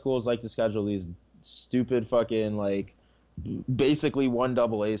lot of schools like to schedule these stupid fucking, basically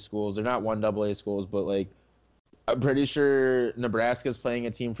 1AA schools. They're not 1AA schools, but, I'm pretty sure Nebraska's playing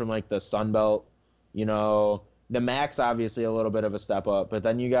a team from, the Sun Belt. The MAC's obviously a little bit of a step up, but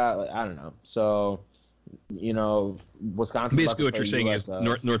then you got, I don't know. So... Wisconsin. Basically, what you're saying is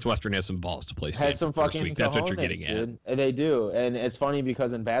Northwestern has some balls to play. Has some fucking week. That's what you're getting dude. at. They do, and it's funny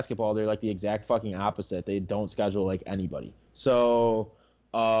because in basketball they're the exact fucking opposite. They don't schedule anybody. So,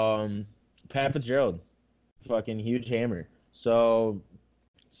 Pat Fitzgerald, fucking huge hammer. So,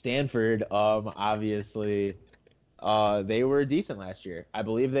 Stanford, obviously. They were decent last year. I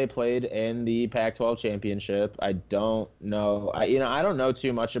believe they played in the Pac-12 championship. I don't know. I don't know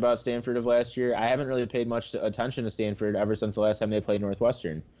too much about Stanford of last year. I haven't really paid much attention to Stanford ever since the last time they played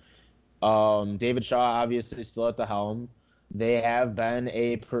Northwestern. David Shaw obviously still at the helm. They have been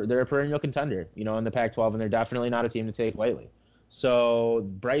they're a perennial contender, in the Pac-12, and they're definitely not a team to take lightly. So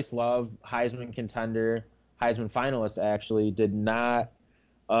Bryce Love, Heisman contender, Heisman finalist actually, did not.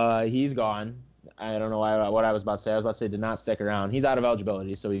 He's gone. I don't know what I was about to say. I was about to say did not stick around. He's out of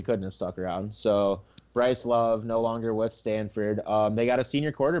eligibility, so he couldn't have stuck around. So Bryce Love no longer with Stanford. They got a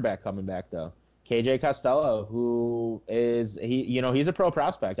senior quarterback coming back though, KJ Costello, who is he's a pro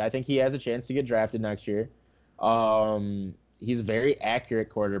prospect. I think he has a chance to get drafted next year. He's a very accurate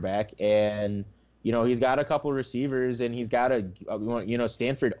quarterback, and he's got a couple receivers, and he's got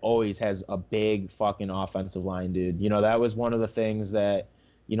Stanford always has a big fucking offensive line, dude. That was one of the things that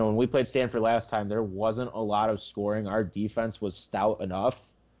when we played Stanford last time, there wasn't a lot of scoring. Our defense was stout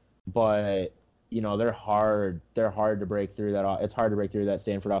enough, but they're hard. They're hard to break through that. It's hard to break through that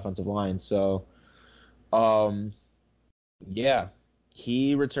Stanford offensive line. So, yeah,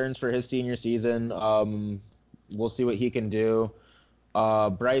 he returns for his senior season. We'll see what he can do.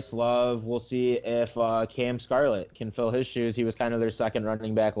 Bryce Love, we'll see if Cam Scarlett can fill his shoes. He was kind of their second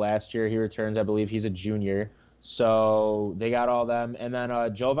running back last year. He returns, I believe he's a junior. So they got all them. And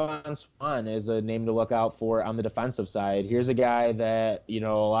then Jovan Swan is a name to look out for on the defensive side. Here's a guy that, a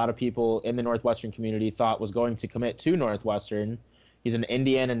lot of people in the Northwestern community thought was going to commit to Northwestern. He's an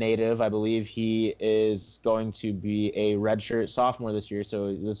Indiana native. I believe he is going to be a redshirt sophomore this year.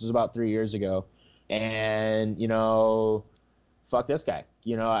 So this was about 3 years ago. And, fuck this guy.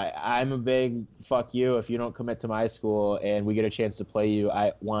 I'm a big fuck you if you don't commit to my school and we get a chance to play you.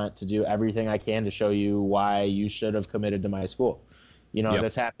 I want to do everything I can to show you why you should have committed to my school.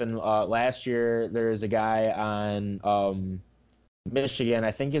 This happened last year. There's a guy on Michigan.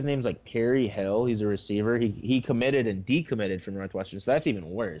 I think his name's like Perry Hill. He's a receiver. He committed and decommitted from Northwestern, so that's even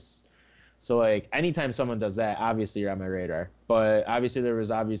worse. So, like, anytime someone does that, obviously you're on my radar. But obviously there was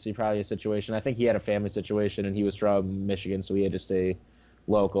probably a situation. I think he had a family situation, and he was from Michigan, so he had to stay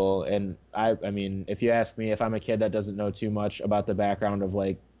local. And, I mean, if you ask me, if I'm a kid that doesn't know too much about the background of,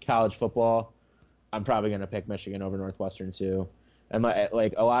 like, college football, I'm probably going to pick Michigan over Northwestern, too. And,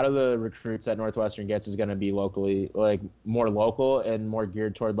 like, a lot of the recruits that Northwestern gets is going to be locally, like, more local and more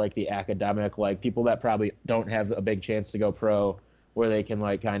geared toward, like, the academic, like, people that probably don't have a big chance to go pro where they can,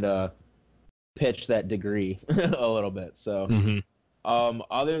 like, kind of pitch that degree a little bit. So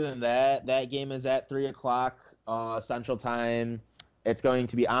other than that game is at 3:00 Central Time. It's going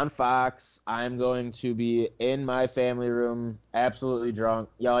to be on Fox. I'm going to be in my family room, absolutely drunk,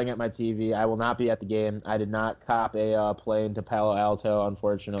 yelling at my TV. I will not be at the game. I did not cop a plane to Palo Alto,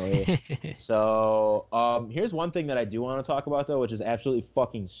 unfortunately. So here's one thing that I do want to talk about, though, which is absolutely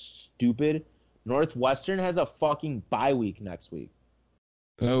fucking stupid. Northwestern has a fucking bye week next week.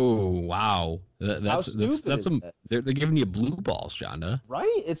 Oh wow, that's some. They're giving you blue balls, Shonda.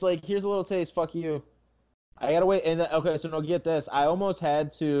 Right? It's like, here's a little taste. Fuck you. I gotta wait. And okay, so no, get this. I almost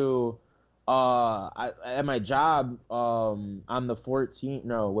had to, at my job, on the 14th.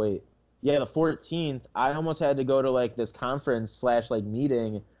 No, wait. Yeah, the 14th. I almost had to go to like this conference / like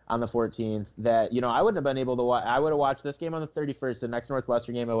meeting on the 14th. That I wouldn't have been able to watch. I would have watched this game on the 31st. The next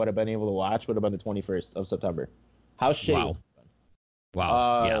Northwestern game I would have been able to watch would have been the 21st of September. How shitty.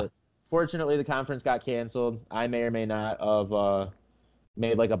 Wow. Yeah. Fortunately, the conference got canceled. I may or may not have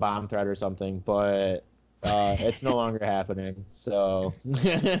made like a bomb threat or something, but it's no longer happening. So,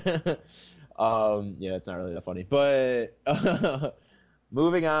 yeah, it's not really that funny. But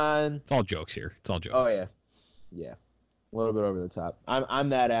moving on. It's all jokes here. It's all jokes. Oh yeah, a little bit over the top. I'm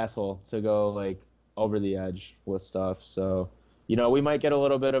that asshole to go like over the edge with stuff. So. We might get a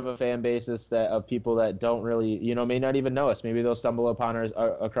little bit of a fan basis of people that don't really, may not even know us. Maybe they'll stumble upon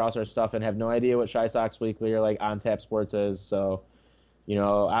across our stuff and have no idea what Shy Sox Weekly or like On Tap Sports is. So,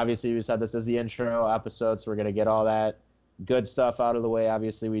 obviously we said this is the intro episode, so we're gonna get all that good stuff out of the way.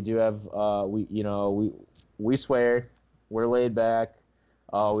 Obviously, we do have we swear, we're laid back,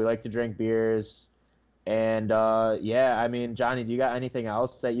 we like to drink beers, and yeah. I mean, Johnny, do you got anything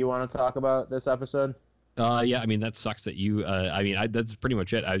else that you want to talk about this episode? Yeah, I mean, that sucks that you, that's pretty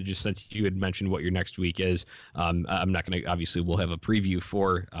much it. Since you had mentioned what your next week is, I'm not going to, obviously we'll have a preview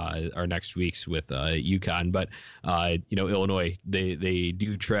for our next week's with UConn, but, Illinois, they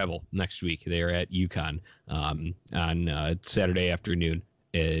do travel next week. They are at UConn on Saturday afternoon.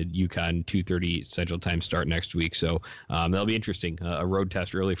 UConn 2:30 Central Time start next week, so that'll be interesting. A road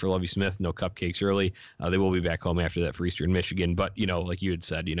test early for Lovie Smith, no cupcakes early. They will be back home after that for Eastern Michigan, but like you had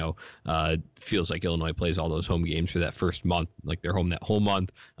said, feels like Illinois plays all those home games for that first month, like they're home that whole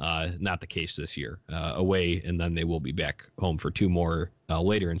month. Not the case this year. Away, and then they will be back home for two more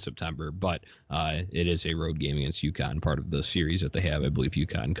later in September, but it is a road game against UConn, part of the series that they have. I believe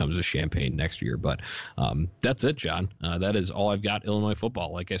UConn comes to Champaign next year, but that's it, John. That is all I've got Illinois football.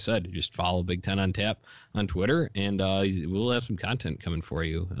 Like I said, just follow Big Ten on Tap on Twitter, and we'll have some content coming for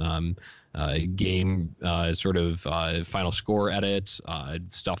you. Game sort of final score edits,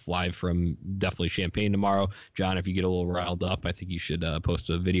 stuff live from definitely Champaign tomorrow. John, if you get a little riled up, I think you should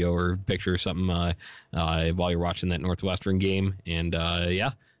post a video or picture or something while you're watching that Northwestern game. And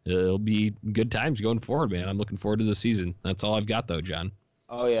yeah, it'll be good times going forward, man. I'm looking forward to the season. That's all I've got, though, John.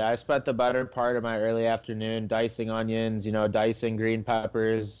 Oh, yeah. I spent the better part of my early afternoon dicing onions, dicing green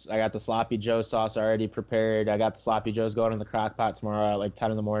peppers. I got the Sloppy Joe sauce already prepared. I got the Sloppy Joes going in the crock pot tomorrow at like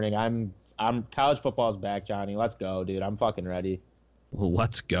 10 in the morning. I'm college football's back, Johnny. Let's go, dude. I'm fucking ready. Well,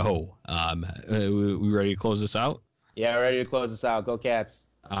 let's go. We ready to close this out? Yeah, ready to close this out. Go Cats.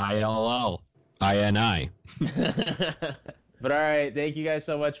 ILL. INI. But all right, thank you guys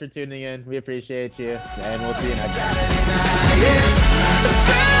so much for tuning in. We appreciate you, and we'll see you next time. Saturday night, yeah. I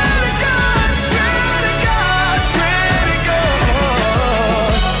swear to God,